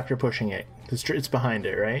is the tractor pushing it? It's behind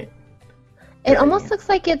it, right? It almost looks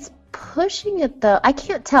like it's pushing it, though. I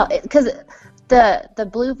can't tell, because the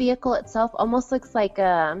blue vehicle itself almost looks like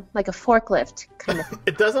a forklift kind of.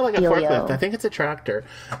 It does look like a forklift. I think it's a tractor.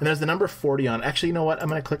 And there's the number 40 on. Actually, you know what? I'm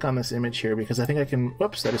going to click on this image here because I think I can.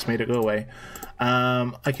 Whoops! I just made it go away.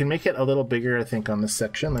 I can make it a little bigger, I think, on this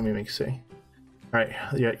section. Let me see. All right,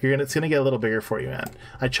 yeah, it's gonna get a little bigger for you, Anne.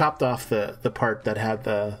 I chopped off the part that had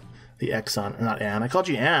the X on. Not Anne. I called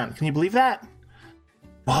you Anne. Can you believe that?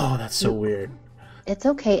 Whoa, that's so weird. It's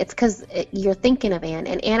okay. It's because you're thinking of Anne,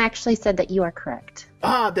 and Anne actually said that you are correct.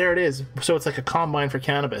 Ah, there it is. So it's like a combine for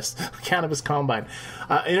cannabis. Cannabis combine.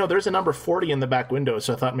 There's a number 40 in the back window,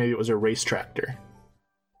 so I thought maybe it was a race tractor.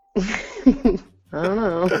 I don't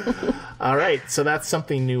know. All right, so that's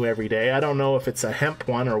something new every day. I don't know if it's a hemp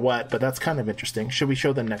one or what, but that's kind of interesting. Should we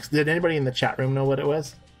show them next? Did anybody in the chat room know what it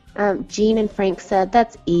was? Jean and Frank said,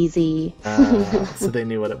 that's easy. So they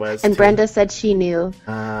knew what it was. And too. Brenda said she knew.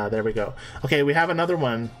 There we go. Okay, we have another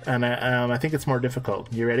one, and I think it's more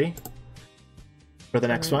difficult. You ready for the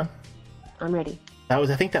next one? I'm ready. I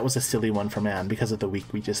think that was a silly one from Anne because of the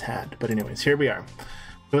week we just had. But anyways, here we are.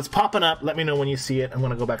 So it's popping up. Let me know when you see it. I'm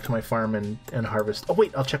going to go back to my farm and harvest. Oh,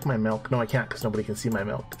 wait, I'll check my milk. No, I can't because nobody can see my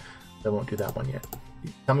milk. I won't do that one yet.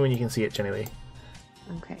 Tell me when you can see it, Jenny Lee.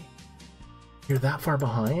 Okay. You're that far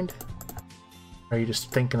behind? Or are you just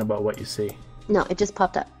thinking about what you see? No, it just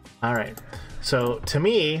popped up. All right. So to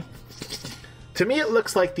me, it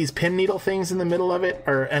looks like these pin needle things in the middle of it,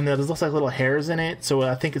 and there looks like little hairs in it. So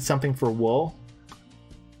I think it's something for wool.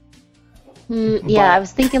 I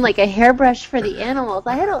was thinking like a hairbrush for the animals.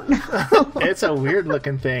 I don't know. It's a weird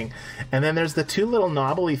looking thing. And then there's the 2 little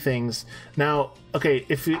knobbly things. Now, okay,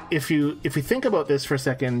 if you think about this for a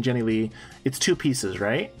second, Jenny Lee, it's 2 pieces,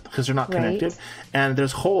 right? Because they're not connected. Right. And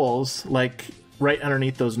there's holes like right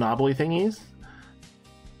underneath those knobbly thingies.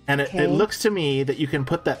 And it looks to me that you can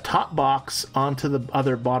put that top box onto the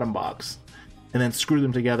other bottom box and then screw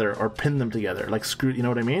them together or pin them together. Like you know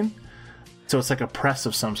what I mean? So it's like a press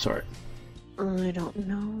of some sort. I don't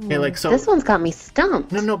know. Okay, this one's got me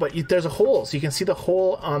stumped. No, but there's a hole. So you can see the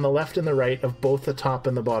hole on the left and the right of both the top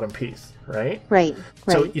and the bottom piece, right? Right.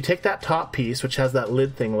 So you take that top piece, which has that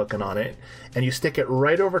lid thing looking on it, and you stick it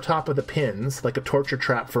right over top of the pins, like a torture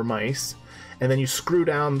trap for mice, and then you screw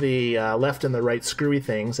down the left and the right screwy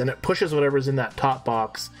things, and it pushes whatever's in that top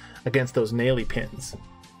box against those naily pins,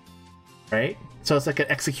 right? So it's like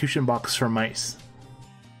an execution box for mice.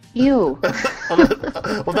 Ew.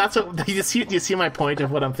 Well, that's what you see my point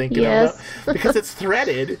of what I'm thinking about? Because it's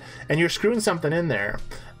threaded and you're screwing something in there,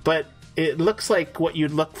 but it looks like what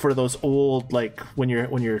you'd look for those old, like when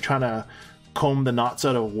you're trying to comb the knots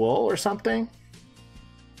out of wool or something.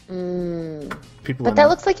 But that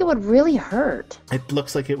looks like it would really hurt. It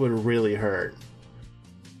looks like it would really hurt.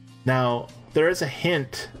 Now, there is a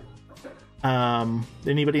hint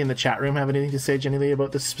Anybody in the chat room have anything to say, Jenny Lee,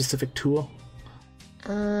 about this specific tool?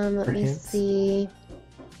 Let me see.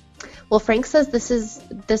 Well, Frank says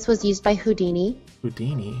this was used by Houdini.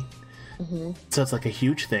 Houdini? Mm-hmm. So it's like a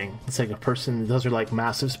huge thing. It's like a person, those are like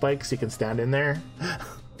massive spikes. You can stand in there.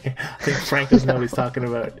 I think Frank doesn't know what he's talking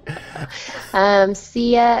about.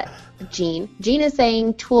 Jean is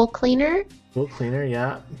saying tool cleaner. Tool cleaner,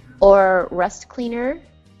 yeah. Or rust cleaner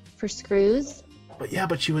for screws. But yeah,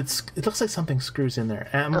 but it looks like something screws in there.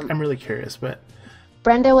 I'm really curious, but...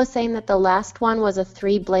 Brenda was saying that the last one was a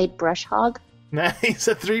 3-blade brush hog. Nice,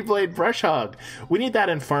 a 3-blade brush hog. We need that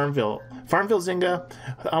in Farmville. Farmville Zynga,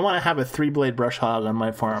 I want to have a 3-blade brush hog on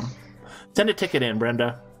my farm. Send a ticket in,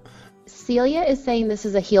 Brenda. Celia is saying this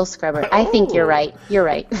is a heel scrubber. I think you're right. You're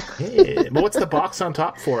right. Yeah. But what's the box on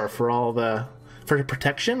top for? For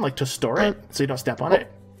protection? Like to store it? So you don't step on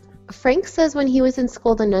it? Frank says when he was in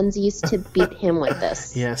school, the nuns used to beat him with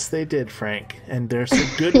this. Yes, they did, Frank. And there's a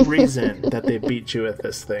good reason that they beat you with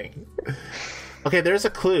this thing. Okay, there's a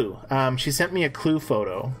clue. She sent me a clue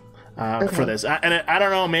photo for this. I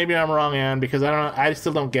don't know, maybe I'm wrong, Anne, because I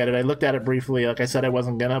still don't get it. I looked at it briefly. Like I said, I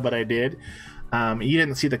wasn't gonna, but I did. You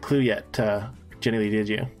didn't see the clue yet, Jenny Lee, did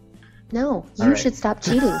you? No, you should stop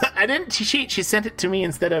cheating. I didn't cheat. She sent it to me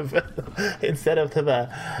instead of to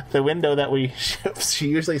the window that she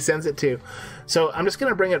usually sends it to. So I'm just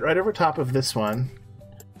gonna bring it right over top of this one,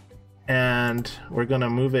 and we're gonna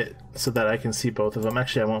move it so that I can see both of them.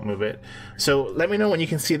 Actually, I won't move it. So let me know when you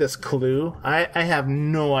can see this clue. I have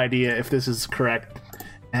no idea if this is correct,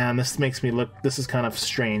 and this makes me look. This is kind of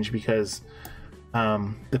strange because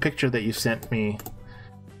the picture that you sent me,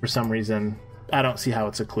 for some reason, I don't see how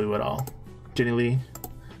it's a clue at all. Jenny Lee?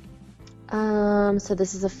 So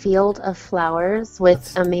this is a field of flowers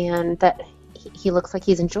with a man that he looks like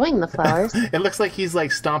he's enjoying the flowers. It looks like he's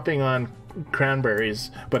like stomping on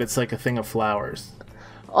cranberries, but it's like a thing of flowers.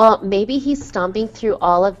 Maybe he's stomping through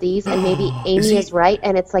all of these, and maybe Amy is right,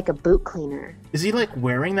 and it's like a boot cleaner. Is he like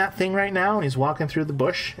wearing that thing right now, and he's walking through the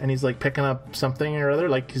bush, and he's like picking up something or other,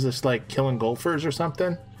 like he's just like killing golfers or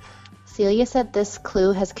something? Celia said this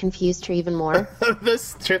clue has confused her even more.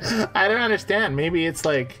 I don't understand. Maybe it's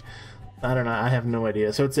like, I don't know. I have no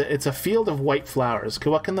idea. So it's a field of white flowers.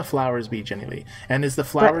 What can the flowers be, Jenny Lee? And is the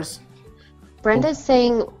flowers... Brenda's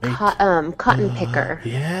saying cotton picker.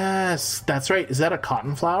 Yes, that's right. Is that a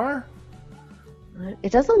cotton flower?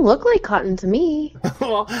 It doesn't look like cotton to me.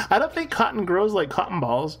 Well, I don't think cotton grows like cotton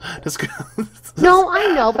balls. No,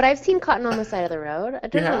 I know, but I've seen cotton on the side of the road.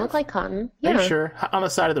 It doesn't look like cotton. Yeah. Are you sure? On the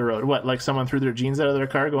side of the road? What, like someone threw their jeans out of their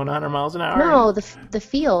car going 100 miles an hour? No, the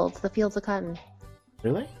fields of cotton.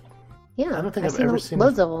 Really? Yeah. I don't think I've ever seen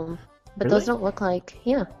loads of them. But Really? Those don't look like,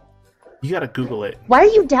 yeah. You gotta Google it. Why are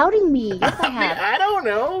you doubting me? Yes, I have. I don't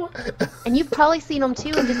know. And you've probably seen them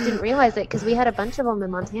too and just didn't realize it because we had a bunch of them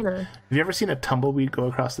in Montana. Have you ever seen a tumbleweed go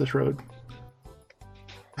across this road?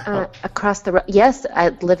 Across the road? Yes, I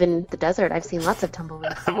live in the desert. I've seen lots of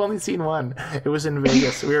tumbleweeds. I've only seen one. It was in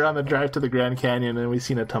Vegas. We were on the drive to the Grand Canyon and we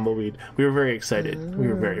seen a tumbleweed. We were very excited. We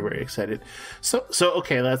were very, very excited. So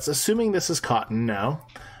okay, let's assuming this is cotton now.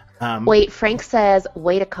 Wait, Frank says,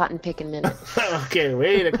 wait a cotton picking minute. Okay,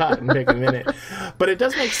 wait a cotton picking minute. But it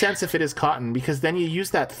does make sense if it is cotton, because then you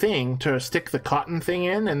use that thing to stick the cotton thing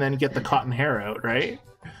in and then get the cotton hair out, right?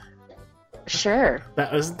 Sure.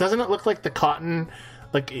 Doesn't it look like the cotton,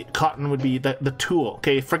 like cotton would be the tool?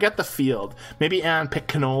 Okay, forget the field. Maybe Anne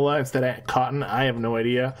picked canola instead of cotton. I have no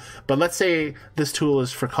idea. But let's say this tool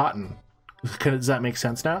is for cotton. Does that make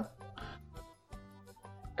sense now?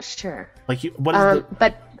 Sure. Like, what is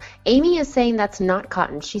But Amy is saying that's not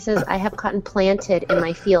cotton. She says, I have cotton planted in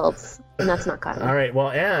my fields, and that's not cotton. All right. Well,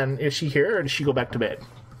 Anne, is she here, or does she go back to bed?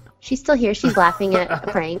 She's still here. She's laughing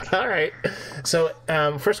at Frank. All right. So,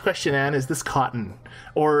 first question, Anne, is this cotton?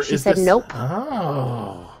 Or she said nope.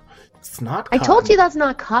 Oh, it's not cotton. I told you that's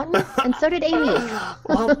not cotton, and so did Amy.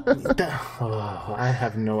 Well, I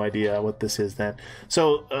have no idea what this is then.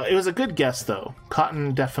 So, it was a good guess, though.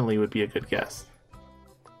 Cotton definitely would be a good guess.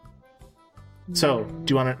 So,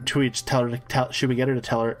 do you want to? Should we get her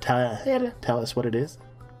to tell us what it is?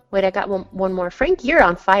 Wait, I got one more. Frank, you're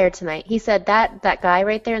on fire tonight. He said that guy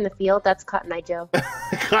right there in the field, that's Cotton Eye Joe.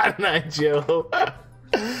 Cotton Eye Joe.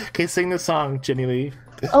 Okay, sing the song, Jenny Lee.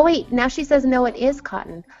 Oh wait, now she says no, it is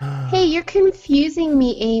cotton. Hey, you're confusing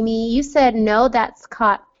me, Amy. You said no, that's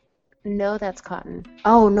cotton. No, that's cotton.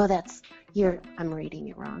 Oh no, I'm reading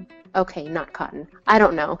it wrong. Okay, not cotton. I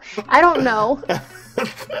don't know.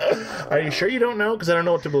 Are you sure you don't know? Because I don't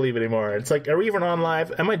know what to believe anymore. It's like, are we even on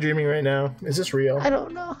live? Am I dreaming right now? Is this real? I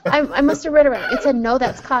don't know. I must have read it right. It said, no,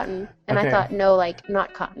 that's cotton. And okay. I thought, no, like,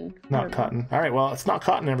 not cotton. Not cotton. All right, well, it's not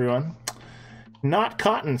cotton, everyone. Not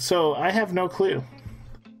cotton, so I have no clue.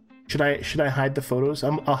 Should I hide the photos?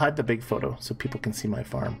 I'll hide the big photo so people can see my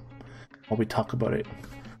farm while we talk about it.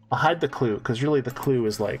 I'll hide the clue because really the clue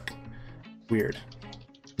is like weird.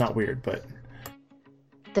 Not weird, but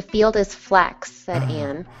The field is flax, said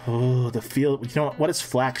Anne. oh, the field. You know what is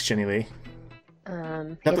flax, Jenny Lee?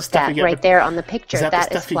 It's the stuff that you get right there on the picture. Is that the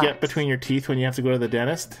stuff is you flax. get between your teeth when you have to go to the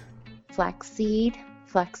dentist? Flaxseed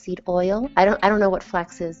oil. I don't know what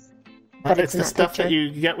flax is. But It's in the that stuff picture. that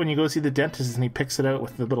you get when you go see the dentist, and he picks it out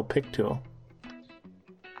with the little pick tool.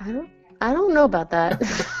 I don't know about that.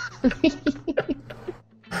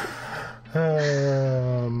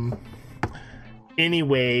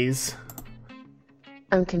 Anyways,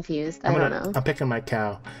 I'm confused. I don't know. I'm picking my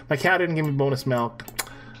cow. My cow didn't give me bonus milk.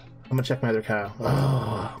 I'm gonna check my other cow.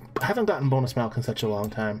 Oh, I haven't gotten bonus milk in such a long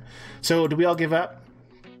time. So, do we all give up?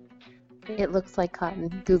 It looks like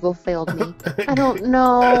cotton. Google failed me. I don't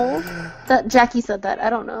know. That Jackie said that. I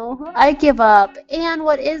don't know. I give up. Anne,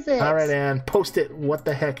 what is it? All right, Anne, post it. What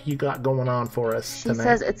the heck you got going on for us She tonight?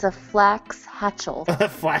 says it's a flax hatchel.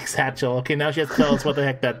 Flax hatchel. Okay, now she has to tell us what the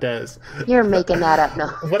heck that does. You're making that up. No.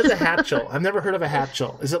 What is a hatchel? I've never heard of a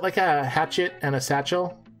hatchel. Is it like a hatchet and a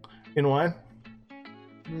satchel in one?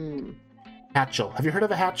 Hatchel. Have you heard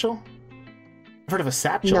of a hatchel? I've heard of a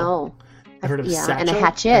satchel. No. I've heard of a satchel and a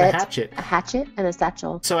hatchet. and a hatchet. A hatchet and a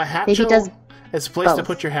satchel. So a hatchel Maybe it does is a place to both.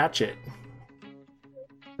 put your hatchet.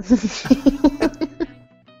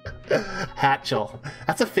 Hatchel.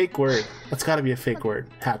 That's a fake word. That's got to be a fake word.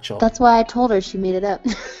 Hatchel. That's why I told her she made it up.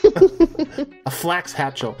 A flax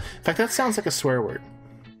hatchel. In fact, that sounds like a swear word.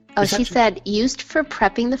 Oh, Is that she ju- said used for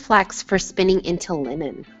prepping the flax for spinning into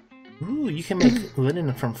linen. Ooh, you can make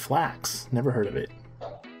linen from flax. Never heard of it.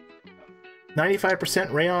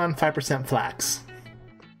 95% rayon, 5% flax.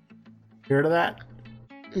 You heard of that?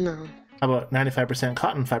 No. How about 95%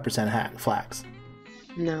 cotton, 5% flax?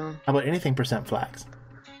 No. How about anything percent flax?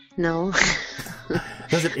 No.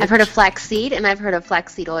 Does it I've heard of itch? flaxseed and I've heard of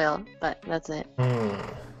flaxseed oil, but that's it.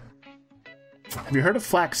 Have you heard of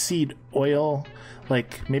flaxseed oil?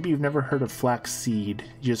 Like, maybe you've never heard of flaxseed.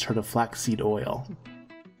 You just heard of flaxseed oil.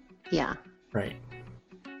 Yeah. Right.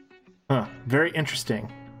 Huh. Very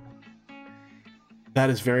interesting. That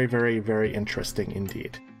is very, very, very interesting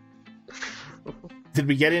indeed. Did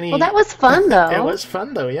we get any... Well, that was fun, though. It was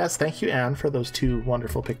fun, though. Yes, thank you, Anne, for those two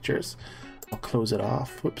wonderful pictures. I'll close it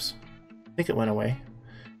off. Whoops. I think it went away.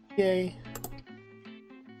 Yay.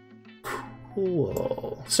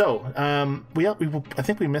 Cool. So, I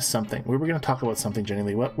think we missed something. We were going to talk about something, Jenny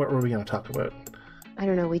Lee. What were we going to talk about? I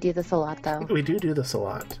don't know. We do this a lot, though. We do this a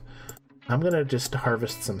lot. I'm going to just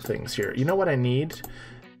harvest some things here. You know what I need?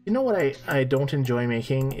 You know what I don't enjoy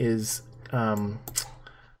making is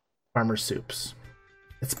farmer soups.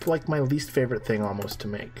 It's like my least favorite thing almost to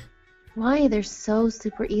make. Why? They're so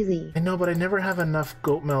super easy. I know, but I never have enough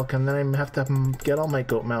goat milk, and then I have to get all my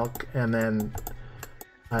goat milk, and then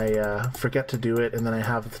I forget to do it, and then I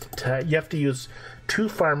have you have to use 2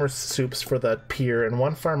 farmer soups for the pier and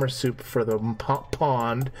 1 farmer soup for the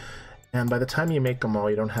pond, and by the time you make them all,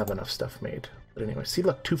 you don't have enough stuff made. But anyway, see,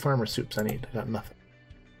 look, 2 farmer soups I need. I got nothing.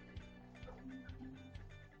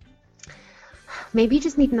 Maybe you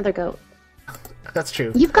just need another goat. That's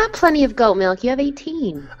true. You've got plenty of goat milk. You have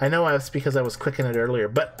 18. I know that's because I was clicking it earlier,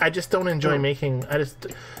 but I just don't enjoy making.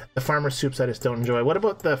 The farmer soups I just don't enjoy. What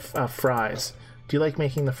about the fries? Do you like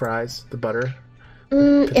making the fries, the butter?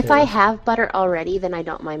 If I have butter already, then I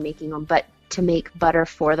don't mind making them. But to make butter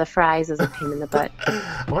for the fries is a pain in the butt.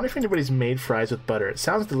 I wonder if anybody's made fries with butter. It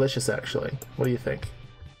sounds delicious, actually. What do you think?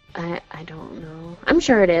 I don't know. I'm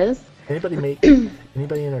sure it is. Anybody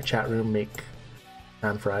in our chat room make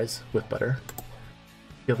pan fries with butter?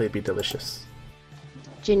 I feel they'd be delicious.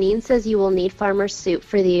 Janine says you will need farmer soup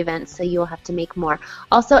for the event, so you'll have to make more.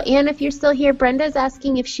 Also, Anne, if you're still here, Brenda's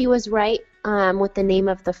asking if she was right with the name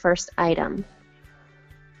of the first item.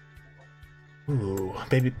 Ooh,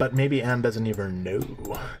 maybe Anne doesn't even know.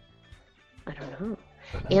 I don't know.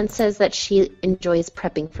 Anne says that she enjoys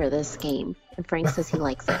prepping for this game, and Frank says he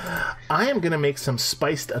likes it. I am gonna make some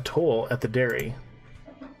spiced atoll at the dairy.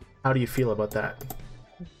 How do you feel about that?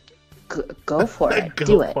 Go for it. Go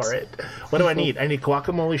Do it. for it. What do I need? I need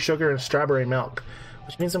guacamole, sugar, and strawberry milk,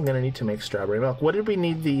 which means I'm going to need to make strawberry milk. What did we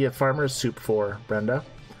need the farmer's soup for, Brenda?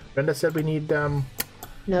 Brenda said we need... No,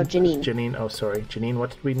 Janine. Janine. Oh, sorry. Janine, what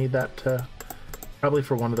did we need that... probably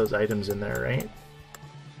for one of those items in there, right?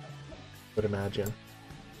 Would imagine.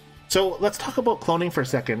 So let's talk about cloning for a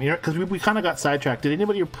second, because we kind of got sidetracked. Did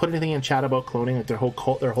anybody put anything in chat about cloning, like their whole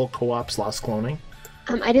co-ops lost cloning?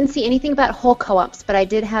 I didn't see anything about whole co-ops, but I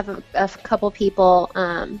did have a couple people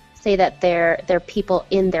say that there are people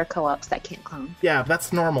in their co-ops that can't clone. Yeah,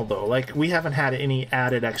 that's normal though. Like, we haven't had any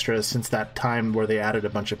added extras since that time where they added a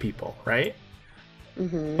bunch of people, right?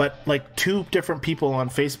 Mm-hmm. But like 2 different people on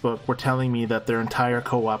Facebook were telling me that their entire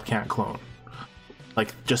co-op can't clone.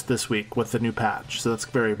 Like just this week with the new patch. So that's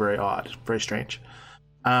very, very odd. Very strange.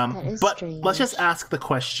 But strange. Let's just ask the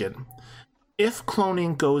question. If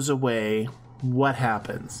cloning goes away, what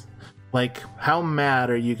happens? Like, how mad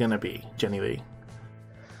are you going to be, Jenny Lee?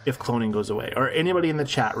 If cloning goes away, or anybody in the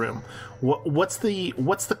chat room, what's the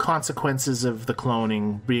consequences of the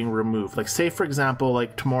cloning being removed? Like, say for example,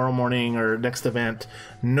 like tomorrow morning or next event,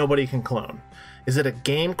 nobody can clone. Is it a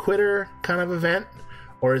game quitter kind of event,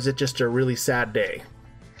 or is it just a really sad day?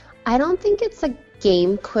 I don't think it's a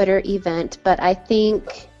game quitter event, but I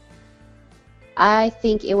think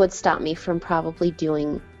it would stop me from probably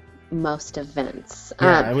doing most events.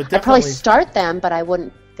 Yeah, I would definitely... I'd probably start them, but I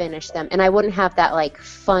wouldn't finish them, and I wouldn't have that like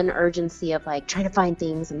fun urgency of like trying to find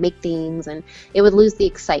things and make things, and it would lose the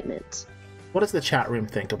excitement. What does the chat room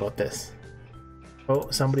think about this? Oh,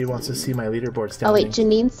 somebody wants to see my leaderboard standing. Oh wait,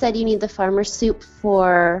 Janine said you need the farmer soup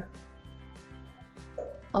for...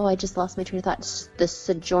 Oh, I just lost my train of thought. The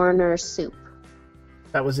Sojourner soup.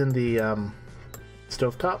 That was in the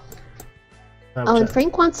stovetop? And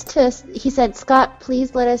Frank wants to... He said, Scott,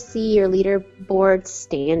 please let us see your leaderboard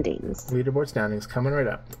standings. Leaderboard standings coming right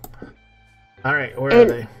up. All right, where are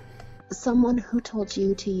they? Someone who told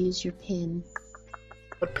you to use your pin.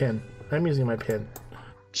 What pin? I'm using my pin.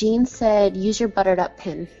 Jean said, use your buttered up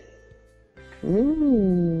pin.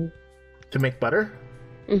 Mm. To make butter?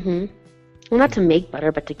 Mm-hmm. Well, not to make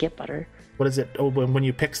butter, but to get butter. What is it? Oh, when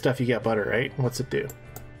you pick stuff, you get butter, right? What's it do?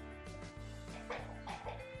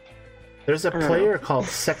 There's a player called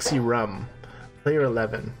Sexy Rum. Player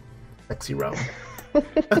 11. Sexy Rum.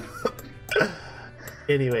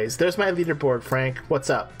 Anyways, there's my leaderboard, Frank. What's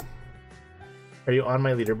up? Are you on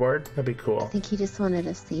my leaderboard? That'd be cool. I think he just wanted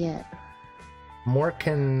to see it.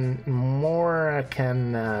 Morcanas.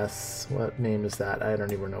 What name is that? I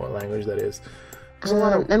don't even know what language that is.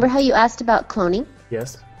 Remember how you asked about cloning?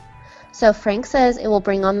 Yes. So Frank says it will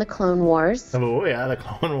bring on the Clone Wars. Oh, yeah, the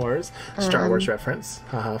Clone Wars. Star Wars reference.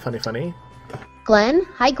 Haha, funny. Glenn.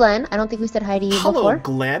 Hi, Glenn. I don't think we said hi to you before. Hello,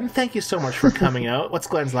 Glenn. Thank you so much for coming out. What's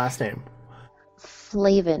Glenn's last name?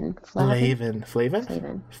 Flavin.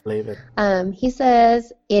 He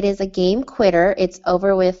says it is a game quitter. It's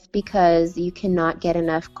over with because you cannot get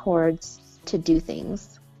enough cords to do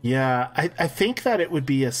things. Yeah, I think that it would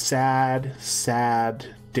be a sad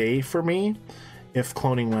day for me if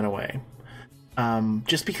cloning went away.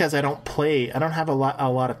 Just because I don't have a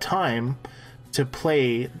lot of time to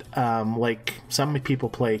play like some people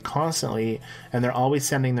play constantly, and they're always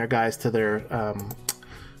sending their guys to their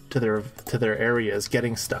areas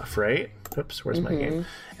getting stuff, right? Oops, where's my game?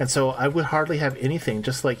 And so I would hardly have anything,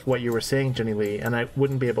 just like what you were saying, Jenny Lee, and I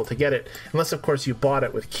wouldn't be able to get it unless, of course, you bought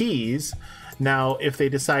it with keys. Now, if they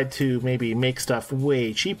decide to maybe make stuff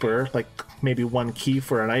way cheaper, like maybe 1 key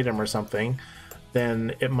for an item or something,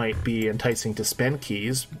 then it might be enticing to spend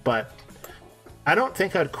keys. But I don't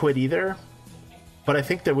think I'd quit either. But I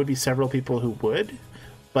think there would be several people who would.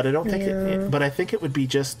 But I don't think but I think it would be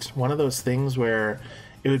just one of those things where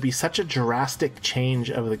it would be such a drastic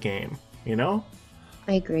change of the game, you know?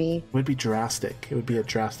 I agree. It would be drastic. It would be a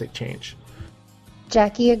drastic change.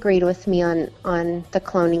 Jackie agreed with me on the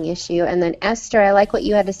cloning issue. And then Esther, I like what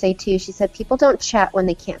you had to say too. She said people don't chat when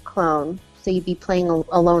they can't clone, so you'd be playing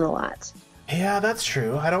alone a lot. Yeah, that's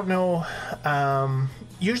true. I don't know.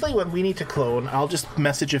 Usually when we need to clone, I'll just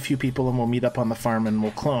message a few people and we'll meet up on the farm and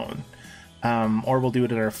we'll clone. Or we'll do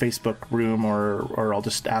it in our Facebook room, or I'll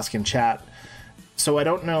just ask in chat. So I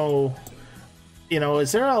don't know,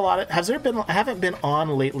 is there a lot of, I haven't been on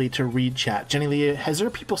lately to read chat. Jenny Lee, has there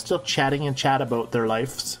people still chatting in chat about their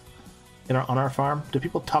lives on our farm? Do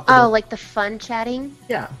people talk about... Oh, like the fun chatting?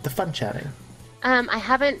 Yeah, the fun chatting. I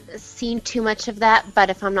haven't seen too much of that,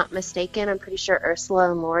 but if I'm not mistaken, I'm pretty sure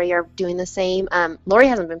Ursula and Lori are doing the same. Lori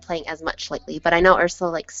hasn't been playing as much lately, but I know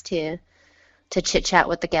Ursula likes to chit-chat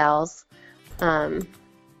with the gals. On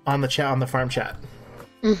the farm chat.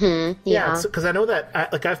 Mm-hmm. Yeah. Because I know that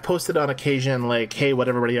I've posted on occasion, like, hey, what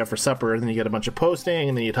everybody have for supper, and then you get a bunch of posting,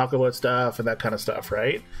 and then you talk about stuff and that kind of stuff,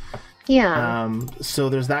 right? Yeah. So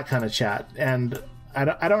there's that kind of chat, and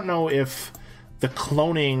I don't know if the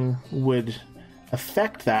cloning would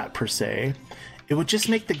affect that per se. It would just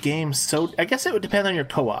make the game so... I guess it would depend on your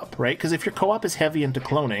co-op, right? Because if your co-op is heavy into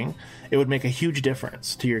cloning, it would make a huge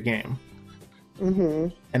difference to your game. Mm-hmm.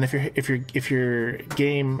 And if your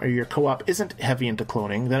game or your co-op isn't heavy into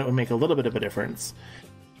cloning, then it would make a little bit of a difference.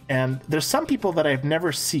 And there's some people that I've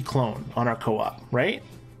never see clone on our co-op, right?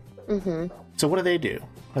 Mm-hmm. So what do they do?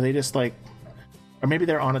 Are they just like, or maybe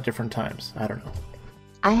they're on at different times? I don't know.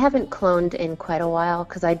 I haven't cloned in quite a while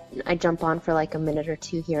because I jump on for like a minute or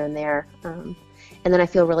two here and there. And then I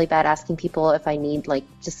feel really bad asking people if I need like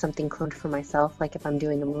just something cloned for myself, like if I'm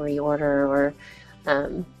doing a reorder or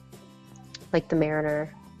like the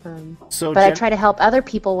Mariner. But I try to help other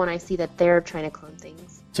people when I see that they're trying to clone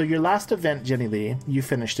things. So your last event, Jenny Lee, you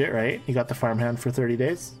finished it, right? You got the farmhand for 30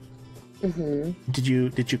 days? Mm-hmm. Did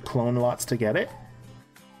you clone lots to get it?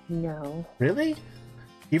 No. Really?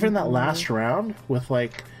 Even that last round with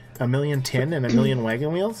like 1,000,000 tin and 1,000,000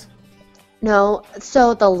 wagon wheels? No.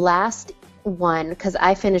 So the last one, because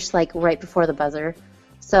I finished like right before the buzzer.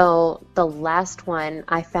 So the last one,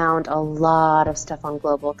 I found a lot of stuff on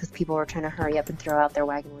Global because people were trying to hurry up and throw out their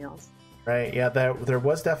wagon wheels. Right, yeah, there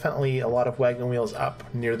was definitely a lot of wagon wheels up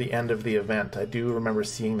near the end of the event. I do remember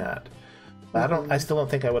seeing that. But I still don't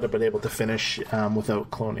think I would have been able to finish without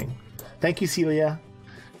cloning. Thank you, Celia.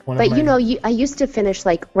 But I used to finish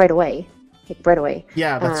like right away.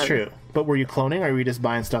 Yeah, that's true. But were you cloning, or were you just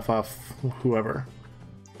buying stuff off whoever?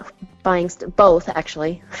 Buying both,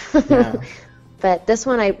 actually. Yeah. But this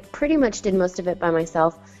one, I pretty much did most of it by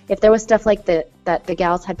myself. If there was stuff like that the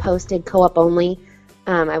gals had posted, co-op only,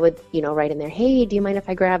 I would, write in there, hey, do you mind if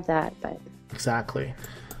I grab that? But Exactly.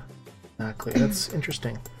 That's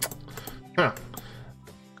interesting. Huh.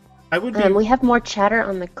 I would be... we have more chatter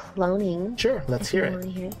on the cloning. Sure, let's hear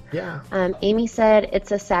it. Yeah. Amy said,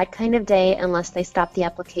 it's a sad kind of day unless they stop the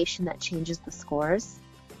application that changes the scores.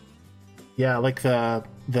 Yeah, like the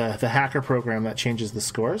hacker program that changes the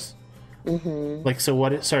scores. Mm-hmm. Like, so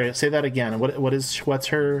what? Sorry, say that again. What's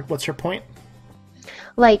her point?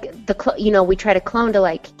 Like we try to clone to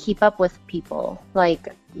like keep up with people, like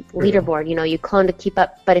leaderboard. You clone to keep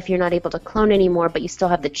up, but if you're not able to clone anymore, but you still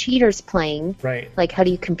have the cheaters playing, right? Like, how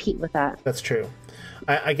do you compete with that? That's true.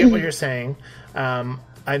 I get what you're saying.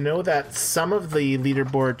 I know that some of the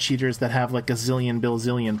leaderboard cheaters that have like a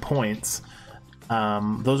zillion points,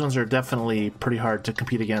 those ones are definitely pretty hard to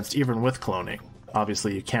compete against, even with cloning.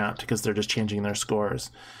 Obviously, you can't because they're just changing their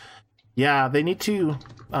scores. Yeah, they need to...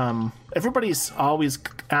 everybody's always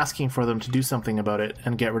asking for them to do something about it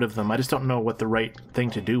and get rid of them. I just don't know what the right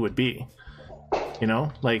thing to do would be.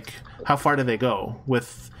 Like, how far do they go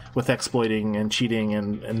with exploiting and cheating,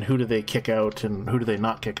 and who do they kick out and who do they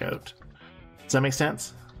not kick out? Does that make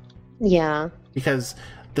sense? Yeah. Because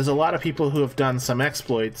there's a lot of people who have done some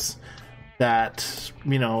exploits that,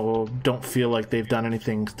 don't feel like they've done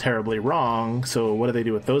anything terribly wrong. So what do they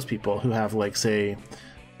do with those people who have, like, say,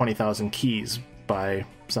 20,000 keys by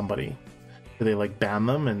somebody? Do they, like, ban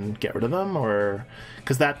them and get rid of them? Or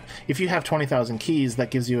because if you have 20,000 keys, that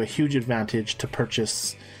gives you a huge advantage to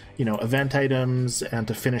purchase, event items and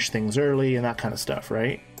to finish things early and that kind of stuff,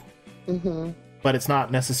 right? Mm-hmm. But it's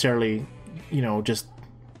not necessarily, just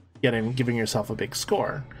giving yourself a big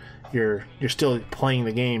score. You're still playing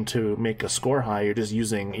the game to make a score high. You're just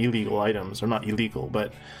using illegal items, or not illegal,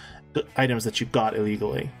 but items that you got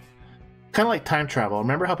illegally. Kind of like time travel.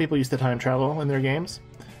 Remember how people used to time travel in their games?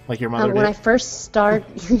 Like your mother did? When I first started...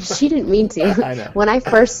 She didn't mean to. I know. When I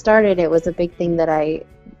first started, it was a big thing that I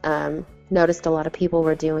noticed a lot of people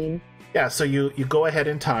were doing. Yeah, so you go ahead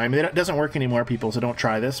in time. It doesn't work anymore, people, so don't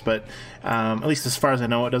try this, but at least as far as I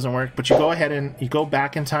know, it doesn't work. But you go ahead and you go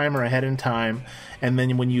back in time or ahead in time, and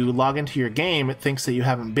then when you log into your game, it thinks that you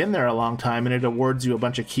haven't been there a long time, and it awards you a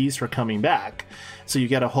bunch of keys for coming back. So you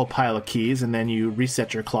get a whole pile of keys, and then you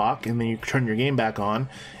reset your clock, and then you turn your game back on,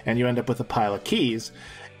 and you end up with a pile of keys.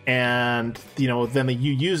 And, then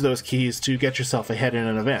you use those keys to get yourself ahead in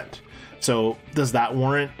an event. So does that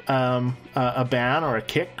warrant a ban or a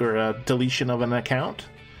kick or a deletion of an account?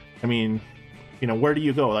 I mean, where do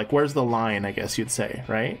you go? Like, where's the line, I guess you'd say,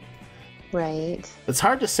 right? Right. It's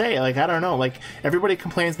hard to say. Like, I don't know. Like, everybody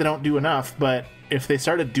complains they don't do enough, but if they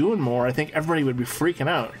started doing more, I think everybody would be freaking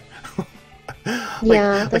out.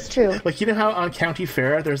 Yeah, that's true. Like, how on County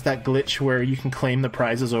Fair there's that glitch where you can claim the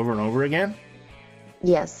prizes over and over again?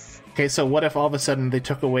 Yes. Okay, so what if all of a sudden they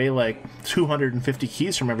took away like 250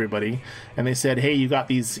 keys from everybody, and they said, "Hey, you got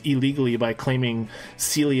these illegally by claiming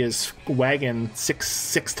Celia's wagon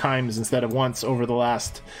six times instead of once over the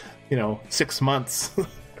last, 6 months,"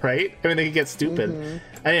 right? I mean, they could get stupid.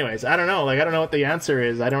 Mm-hmm. Anyways, I don't know. Like, I don't know what the answer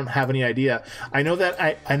is. I don't have any idea. I know that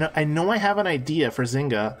I know I have an idea for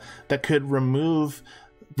Zynga that could remove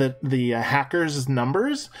the hackers'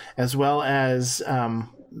 numbers as well as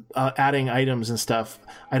adding items and stuff.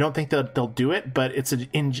 I don't think they'll do it, but it's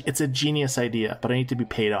a genius idea. But I need to be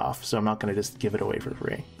paid off, so I'm not going to just give it away for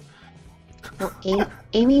free. Well,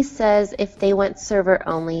 Amy says if they went server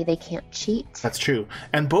only, they can't cheat. That's true.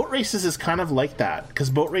 And Boat Races is kind of like that, because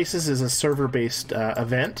Boat Races is a server-based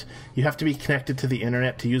event. You have to be connected to the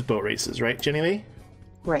internet to use Boat Races, right, Jenny Lee?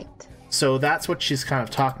 Right. So that's what she's kind of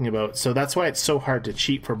talking about. So that's why it's so hard to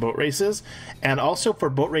cheat for Boat Races. And also for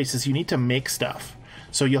Boat Races, you need to make stuff.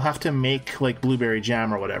 So you'll have to make, like, blueberry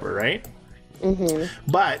jam or whatever, right?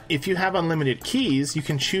 Mm-hmm. But if you have unlimited keys, you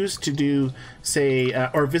can choose to do, say,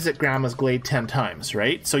 or visit Grandma's Glade 10 times,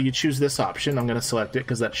 right? So you choose this option. I'm going to select it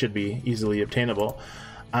because that should be easily obtainable.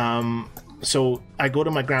 So I go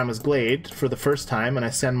to my Grandma's Glade for the first time, and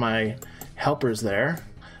I send my helpers there,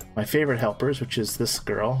 my favorite helpers, which is this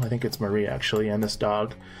girl. I think it's Marie, actually, and this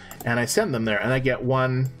dog. And I send them there, and I get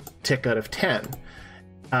 1 tick out of 10.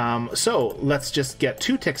 So let's just get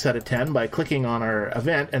 2 ticks out of 10 by clicking on our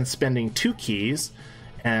event and spending 2 keys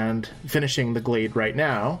and finishing the Glade right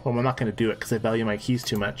now. Well, I'm not going to do it because I value my keys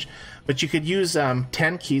too much. But you could use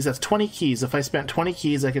 10 keys. That's 20 keys. If I spent 20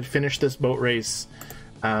 keys, I could finish this boat race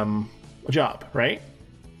job, right?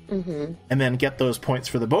 Mm-hmm. And then get those points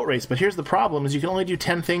for the boat race. But here's the problem is you can only do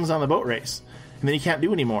 10 things on the boat race. And then you can't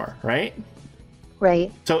do any more, right?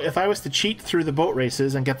 Right. So if I was to cheat through the boat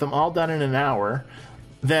races and get them all done in an hour,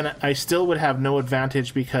 then I still would have no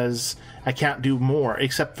advantage because I can't do more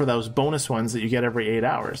except for those bonus ones that you get every 8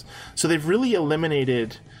 hours. So they've really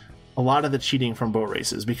eliminated a lot of the cheating from boat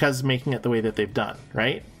races because making it the way that they've done,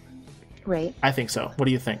 right? Right. I think so. What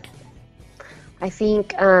do you think? I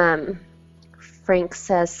think Frank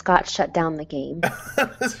says Scott shut down the game.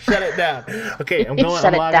 Shut it down. Okay, I'm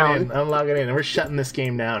logging in. I'm logging in, and we're shutting this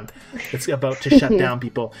game down. It's about to shut down,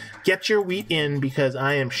 people. Get your wheat in because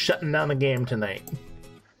I am shutting down the game tonight.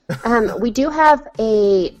 We do have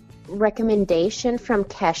a recommendation from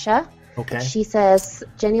Kesha. Okay. She says,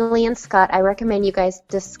 Jenny Lee and Scott, I recommend you guys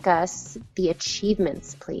discuss the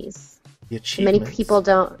achievements, please. The achievements? Many people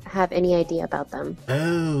don't have any idea about them.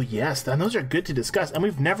 Oh, yes. And those are good to discuss. And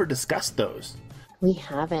we've never discussed those. We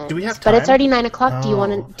haven't. Do we have time? But it's already 9 o'clock. Oh.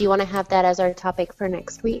 Do you want to have that as our topic for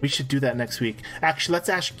next week? We should do that next week. Actually, let's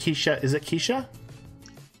ask Keisha. Is it Keisha?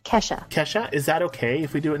 Kesha. Kesha, is that okay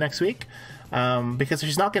if we do it next week? Because if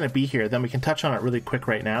she's not going to be here, then we can touch on it really quick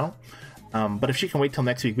right now. But if she can wait till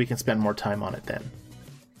next week, we can spend more time on it then.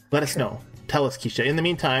 Let us know. Tell us, Keisha. In the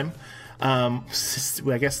meantime, I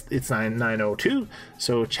guess it's 9:02.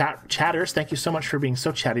 So chatters, thank you so much for being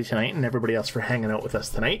so chatty tonight, and everybody else for hanging out with us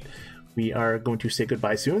tonight. We are going to say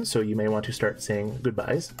goodbye soon, so you may want to start saying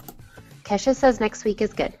goodbyes. Kesha says next week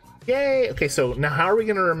is good. Yay! Okay, so now how are we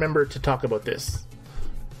going to remember to talk about this?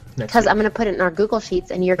 Because I'm going to put it in our Google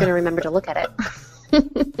Sheets, and you're going to remember to look at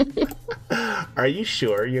it. Are you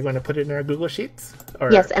sure you're going to put it in our Google Sheets?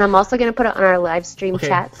 Or... Yes, and I'm also going to put it on our live stream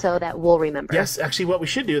chat so that we'll remember. Yes, actually, what we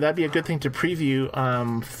should do, that'd be a good thing to preview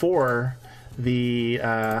for the, you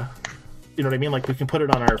know what I mean? Like, we can put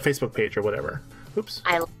it on our Facebook page or whatever. Oops.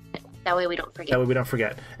 I love it. That way we don't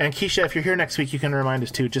forget. And Keisha, if you're here next week, you can remind us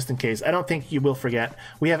too, just in case. I don't think you will forget.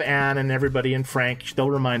 We have Anne and everybody and Frank. They'll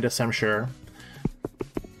remind us, I'm sure.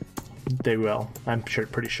 They will. I'm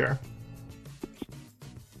pretty sure.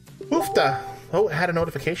 Oofta! Oh, it had a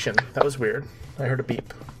notification. That was weird. I heard a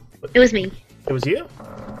beep. It was me. It was you?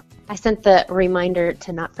 I sent the reminder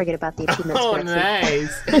to not forget about the achievements. Oh,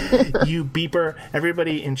 nice. You beeper.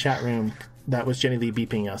 Everybody in chat room, that was Jenny Lee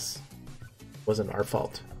beeping us. It wasn't our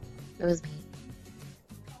fault. It was me.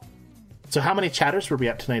 So how many chatters were we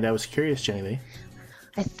at tonight? I was curious, Jenny Lee.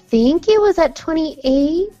 I think it was at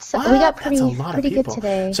 28. What? We got pretty good people.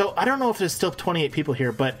 today. So I don't know if there's still 28 people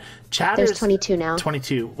here, but chatters... There's 22 now.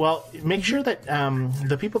 22. Well, make sure that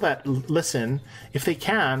the people that listen, if they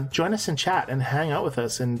can, join us in chat and hang out with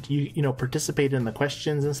us and you know participate in the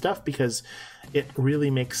questions and stuff, because it really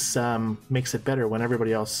makes it better when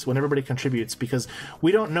everybody contributes, because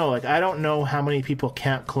we don't know, like I don't know how many people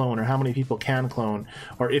can't clone or how many people can clone,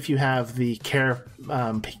 or if you have the care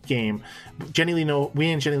game. We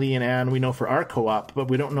and Jenny Lee and Anne, we know for our co-op, but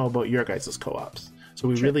we don't know about your guys' co-ops. So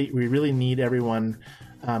we really need everyone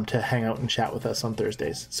to hang out and chat with us on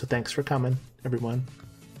Thursdays. So thanks for coming, everyone.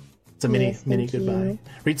 It's a mini goodbye.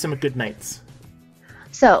 Read some good nights.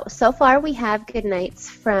 So far we have good nights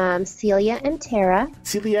from Celia and Tara.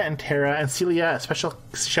 Celia, a special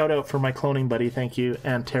shout out for my cloning buddy, thank you.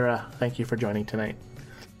 And Tara, thank you for joining tonight.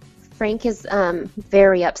 Frank is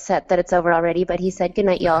very upset that it's over already, but he said good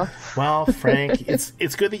night, y'all. Well, Frank,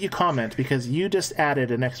 it's good that you comment, because you just added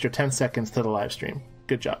an extra 10 seconds to the live stream.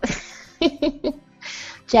 Good job.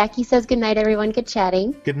 Jackie says good night, everyone. Good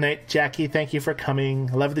chatting. Good night, Jackie. Thank you for coming.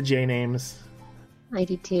 Love the J names. I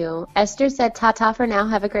do too. Esther said ta-ta for now.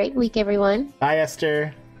 Have a great week, everyone. Bye,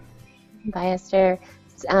 Esther. Bye, Esther.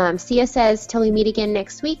 Sia says, till we meet again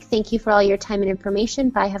next week. Thank you for all your time and information.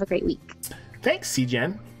 Bye. Have a great week. Thanks,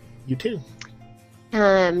 C-Jen. You too.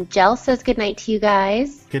 Jel says good night to you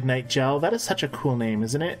guys. Good night, Jel. That is such a cool name,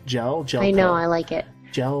 isn't it? Jel. I know. I like it.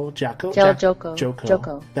 Jel Jacko? Jel Joko.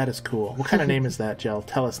 Joko. That is cool. What kind of name is that, Jel?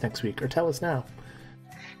 Tell us next week, or tell us now.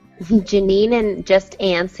 Janine and Just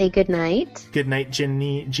Ann say good night. Good night, Jean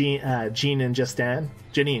and Just Ann.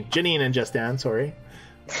 Janine and Just Ann, sorry.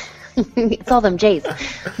 It's all them J's.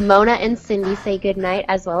 Mona and Cindy say good night,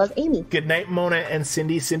 as well as Amy. Good night, Mona and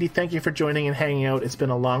Cindy. Cindy, thank you for joining and hanging out. It's been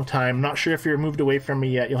a long time. Not sure if you're moved away from me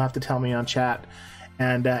yet. You'll have to tell me on chat.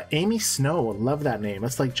 And Amy Snow, love that name.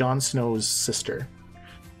 That's like Jon Snow's sister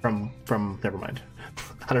from never mind.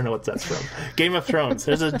 I don't know what that's from. Game of Thrones.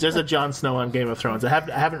 There's a Jon Snow on Game of Thrones. I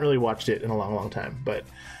haven't really watched it in a long time, but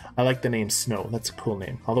I like the name Snow. That's a cool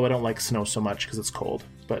name. Although I don't like snow so much because it's cold.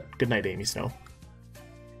 But good night, Amy Snow.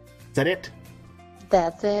 Is that it?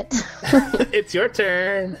 That's it. It's your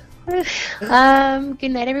turn.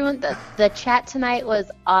 Good night, everyone. The chat tonight was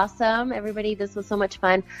awesome. Everybody, this was so much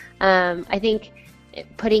fun. I think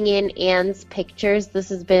putting in Anne's pictures, this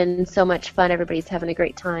has been so much fun. Everybody's having a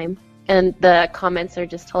great time. And the comments are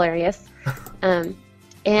just hilarious. And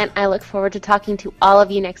I look forward to talking to all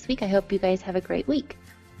of you next week. I hope you guys have a great week.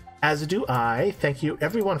 As do I. Thank you,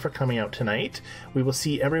 everyone, for coming out tonight. We will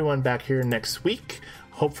see everyone back here next week.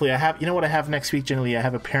 Hopefully, you know what I have next week, generally? I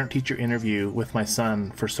have a parent-teacher interview with my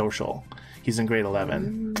son for social. He's in grade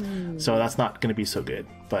 11. So that's not going to be so good,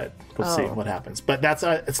 but we'll see what happens. But that's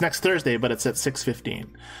it's next Thursday, but it's at 6:15.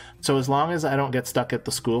 So as long as I don't get stuck at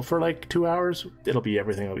the school for like 2 hours,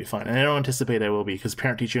 everything will be fine. And I don't anticipate I will be, because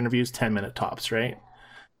parent-teacher interviews, 10-minute tops, right?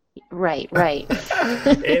 Right.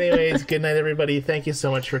 Anyways, good night, everybody. Thank you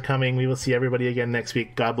so much for coming. We will see everybody again next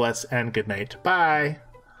week. God bless and good night. Bye.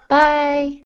 Bye.